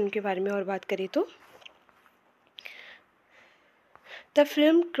अगर इस फिल्म के बारे में और बात करें तो the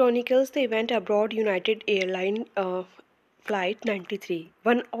film chronicles the event aboard United Airlines Flight 93,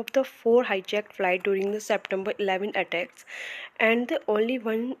 one of the 4 hijacked flights during the September 11 attacks, and the only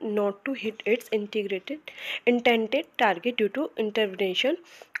one not to hit its intended target due to intervention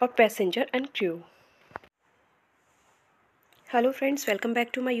of passenger and crew. Hello friends, welcome back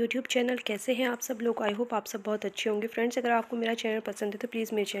to my YouTube channel. कैसे हैं आप सब लोग? I hope आप सब बहुत अच्छे होंगे। फ्रेंड्स, अगर आपको मेरा चैनल पसंद है तो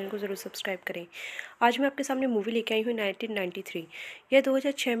प्लीज़ मेरे चैनल को ज़रूर सब्सक्राइब करें। आज मैं आपके सामने मूवी लेके आई हूँ 1993। यह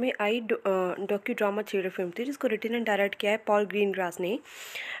 2006 में आई डॉक्यू ड्रामा थ्रिलर फिल्म थी जिसको रिटन एंड डायरेक्ट किया है पॉल ग्रीनग्रास ने।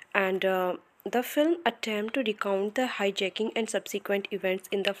 And the film attempt to recount the hijacking and subsequent events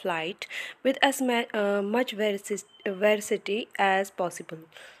in the flight with as much veracity as possible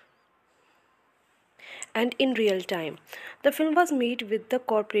and in real time. The film was made with the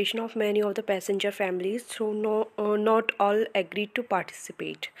cooperation of many of the passenger families, though not all agreed to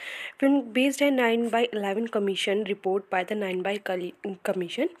participate. Film based on 9/11 Commission report by the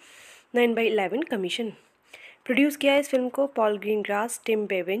 9/11 Commission. Produce किया है इस film को Paul Greengrass, Tim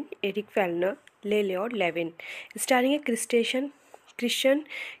Bevin, Eric फेल्नर, लेलियोड Lewin. Starring है Christian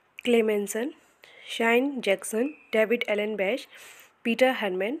Clemmensen, shine Jackson, David Elon bash, Peter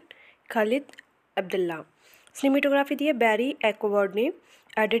हरमैन, Khalid Abdullah. Cinematography दी है बैरी acquired ने।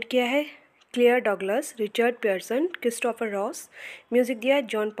 Edit किया है clear Douglas, Richard Pearson, Christopher Ross. Music दिया है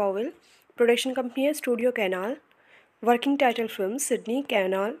जॉन पॉवेल। प्रोडक्शन कंपनी है studio canal. Working title film Sydney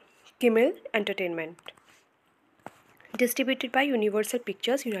canal किमिल entertainment. Distributed by Universal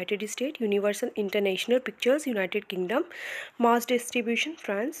Pictures, United States, Universal International Pictures, United Kingdom, Mass Distribution,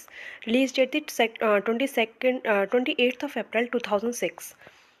 France. Release date 28th of April 2006.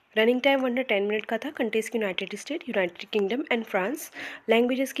 Running time 110 minute का था। Countries की United state, United kingdom and France.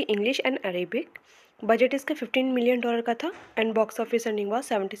 Languages की English and Arabic. Budget इसका $15 million का था and box office earning हुआ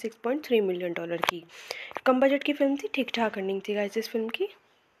 $76.3 million की। कम budget की फिल्म थी, ठीक ठाक अर्निंग थी गाइस इस फिल्म की।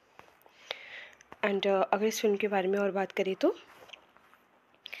 एंड अगर इस फिल्म के बारे में और बात करें तो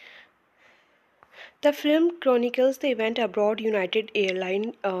The film chronicles the event aboard United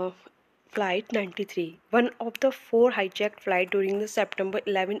Airlines Flight 93, one of the four hijacked flights during the September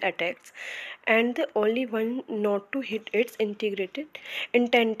 11 attacks, and the only one not to hit its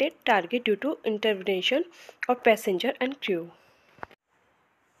intended target due to intervention of passenger and crew.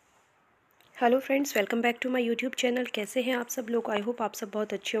 Hello friends, welcome back to my YouTube channel. कैसे हैं आप सब लोग? I hope आप सब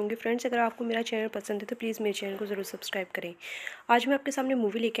बहुत अच्छे होंगे। फ्रेंड्स, अगर आपको मेरा चैनल पसंद है तो प्लीज़ मेरे चैनल को ज़रूर सब्सक्राइब करें। आज मैं आपके सामने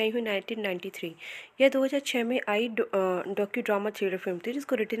मूवी लेके आई हूँ 1993। यह 2006 में आई डॉक्यू ड्रामा थ्रिलर फिल्म थी,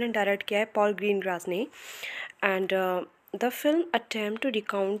 जिसको रिटन एंड डायरेक्ट किया है पॉल ग्रीनग्रास ने। And the film attempt to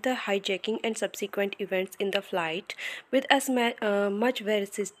recount the hijacking and subsequent events in the flight with as much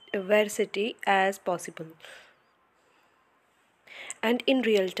veracity as possible and in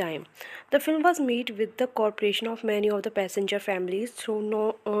real time. The film was made with the cooperation of many of the passenger families,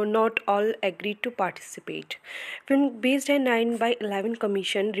 though not all agreed to participate. Film based on 9 by 11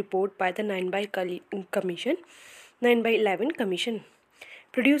 Commission report by the 9 by 11 Commission.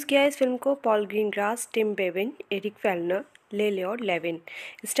 Produce किया है इस film को Paul Greengrass, Tim Bevin, Eric फेल्नर, लेले और Lewin.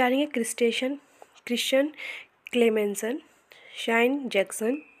 Starring है Christian Clemmensen, shine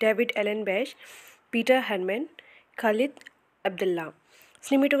Jackson, David Elon bash, Peter हरमैन, Khalid Abdullah.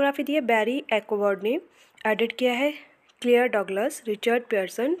 Cinematography दी है बैरी acquired ने। Edit किया है clear Douglas, Richard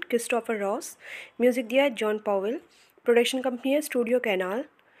Pearson, Christopher Ross. Music दिया है जॉन पॉवेल। प्रोडक्शन कंपनी है studio canal.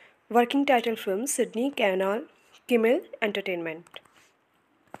 Working title film Sydney canal किमिल entertainment.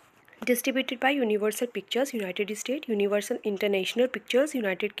 Distributed by Universal Pictures, United States, Universal International Pictures,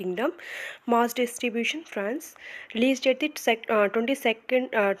 United Kingdom, mass distribution, France. Release date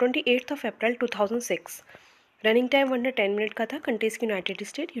 28th of April 2006. Running time 110 minute का था। Countries की United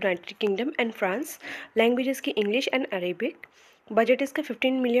state, United kingdom and France. Languages की English and Arabic. Budget इसका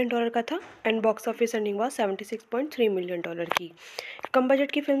 $15 million का था and box office earning हुआ $76.3 million की। कम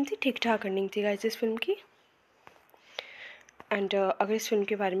budget की फिल्म थी, ठीक ठाक अर्निंग थी गाइस इस फिल्म की। एंड अगर इस फिल्म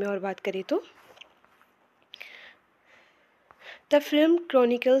के बारे में और बात करें तो the film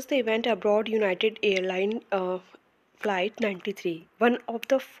chronicles the event aboard United Airlines Flight 93, one of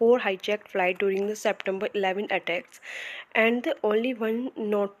the four hijacked flights during the September 11 attacks, and the only one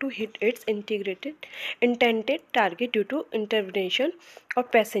not to hit its intended target due to intervention of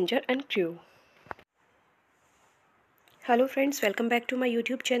passenger and crew. Hello friends, welcome back to my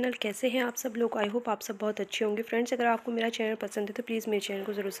YouTube channel. कैसे हैं आप सब लोग? I hope आप सब बहुत अच्छे होंगे। फ्रेंड्स, अगर आपको मेरा चैनल पसंद है तो प्लीज़ मेरे चैनल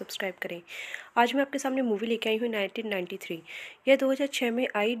को ज़रूर सब्सक्राइब करें। आज मैं आपके सामने मूवी लेके आई हूँ 1993। यह 2006 में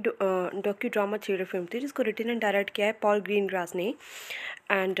आई डॉक्यू ड्रामा थ्रिलर फिल्म थी, जिसको रिटन एंड डायरेक्ट किया है पॉल ग्रीनग्रास ने।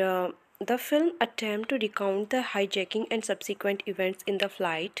 And the film attempt to recount the hijacking and subsequent events in the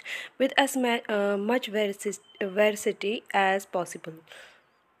flight with as much veracity as possible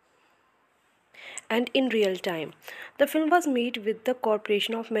and in real time. The film was made with the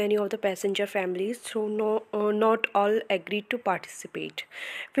cooperation of many of the passenger families, though not all agreed to participate.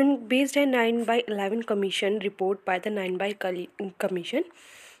 Film based on 9 by 11 Commission report by the 9 by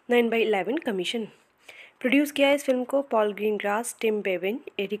 11 Commission. Produce किया है इस film को Paul Greengrass, Tim Bevin,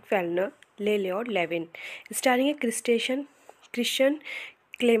 Eric फेल्नर, लेले और Lewin. Starring है Christian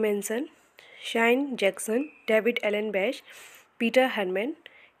Clemmensen, shine Jackson, David Elon bash, Peter हरमैन,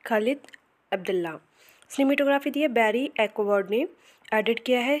 Khalid Abdullah. Cinematography दी है बैरी acquired ने। Edit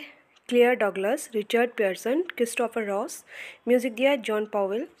किया है clear Douglas, Richard Pearson, Christopher Ross. Music दिया है जॉन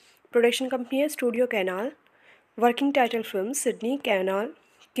पॉवेल। प्रोडक्शन कंपनी है studio canal. Working title film Sydney canal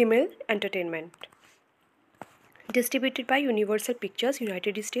किमिल entertainment. Distributed by Universal Pictures,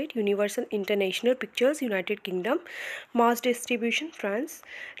 United States, Universal International Pictures, United Kingdom, mass distribution, France.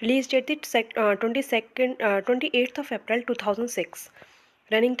 Release date 28th of April 2006.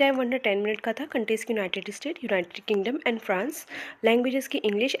 Running time 110 minute का था। Countries की United state, United kingdom and France. Languages की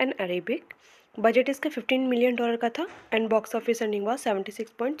English and Arabic. Budget इसका $15 million का था and box office earning हुआ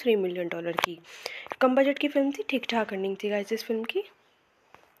 $76.3 million की। कम budget की फिल्म थी, ठीक ठाक अर्निंग थी गाइस इस फिल्म की।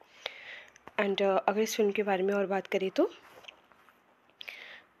 एंड अगर इस फिल्म के बारे में और बात करें तो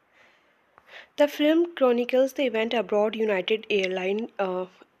the film chronicles the event aboard United Airlines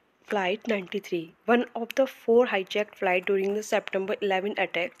Flight 93, one of the four hijacked flights during the September 11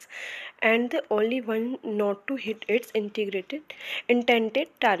 attacks, and the only one not to hit its intended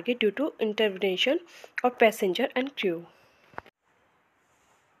target due to intervention of passenger and crew.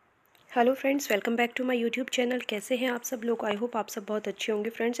 Hello friends, welcome back to my YouTube channel. कैसे हैं आप सब लोग? I hope आप सब बहुत अच्छे होंगे।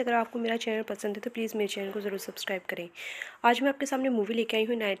 फ्रेंड्स, अगर आपको मेरा चैनल पसंद है तो प्लीज़ मेरे चैनल को ज़रूर सब्सक्राइब करें। आज मैं आपके सामने मूवी लेके आई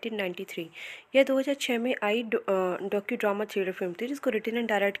हूँ 1993। यह 2006 में आई डॉक्यू ड्रामा थ्रिलर फिल्म थी, जिसको रिटन एंड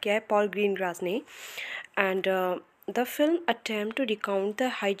डायरेक्ट किया है पॉल ग्रीनग्रास ने। And The film attempts to recount the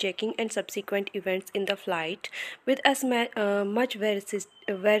hijacking and subsequent events in the flight with as much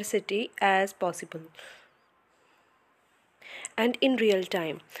veracity as possible and in real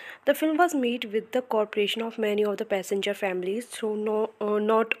time. The film was made with the cooperation of many of the passenger families, though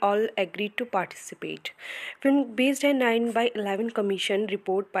not all agreed to participate. Film based on 9 by 11 Commission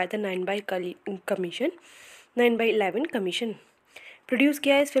report by the 9 by 11 Commission. Produce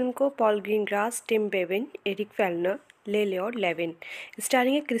किया है इस film को Paul Greengrass, Tim Bevin, Eric Fellner, लेले और Lewin.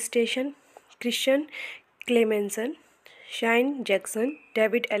 Starring है Christian Clemmensen, shine Jackson,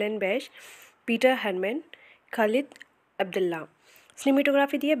 David Elon bash, Peter हरमैन, Khalid Abdullah.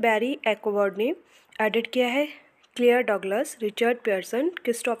 Cinematography दी है बैरी acquired ने। Edit किया है clear Douglas, Richard Pearson,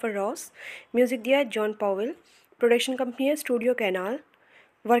 Christopher Ross. Music दिया है जॉन पॉवेल। प्रोडक्शन कंपनी है studio canal.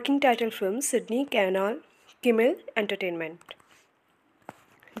 Working title film Sydney canal किमिल entertainment.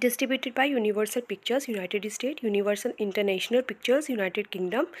 Distributed by Universal Pictures, United States, Universal International Pictures, United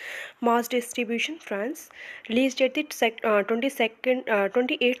Kingdom, mass distribution, France. Release date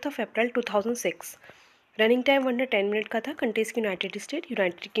 28th of April 2006. Running time under 10 minute का था. Countries की United States,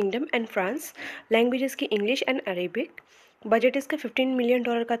 United Kingdom and France. Languages की English and Arabic. Budget इसका $15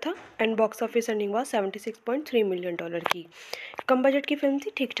 million का था and box office earning हुआ $76.3 million की। कम budget की फिल्म थी,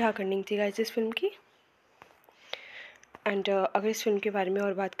 ठीक ठाक अर्निंग थी गाइस इस फिल्म की। एंड अगर इस फिल्म के बारे में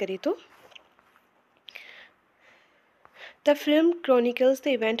और बात करें तो the film chronicles the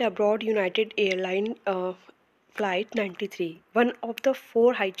event abroad United airline Flight 93, one of the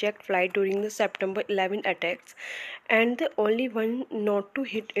 4 hijacked flights during the September 11 attacks, and the only one not to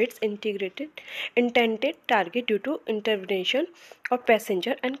hit its intended target due to intervention of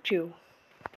passenger and crew.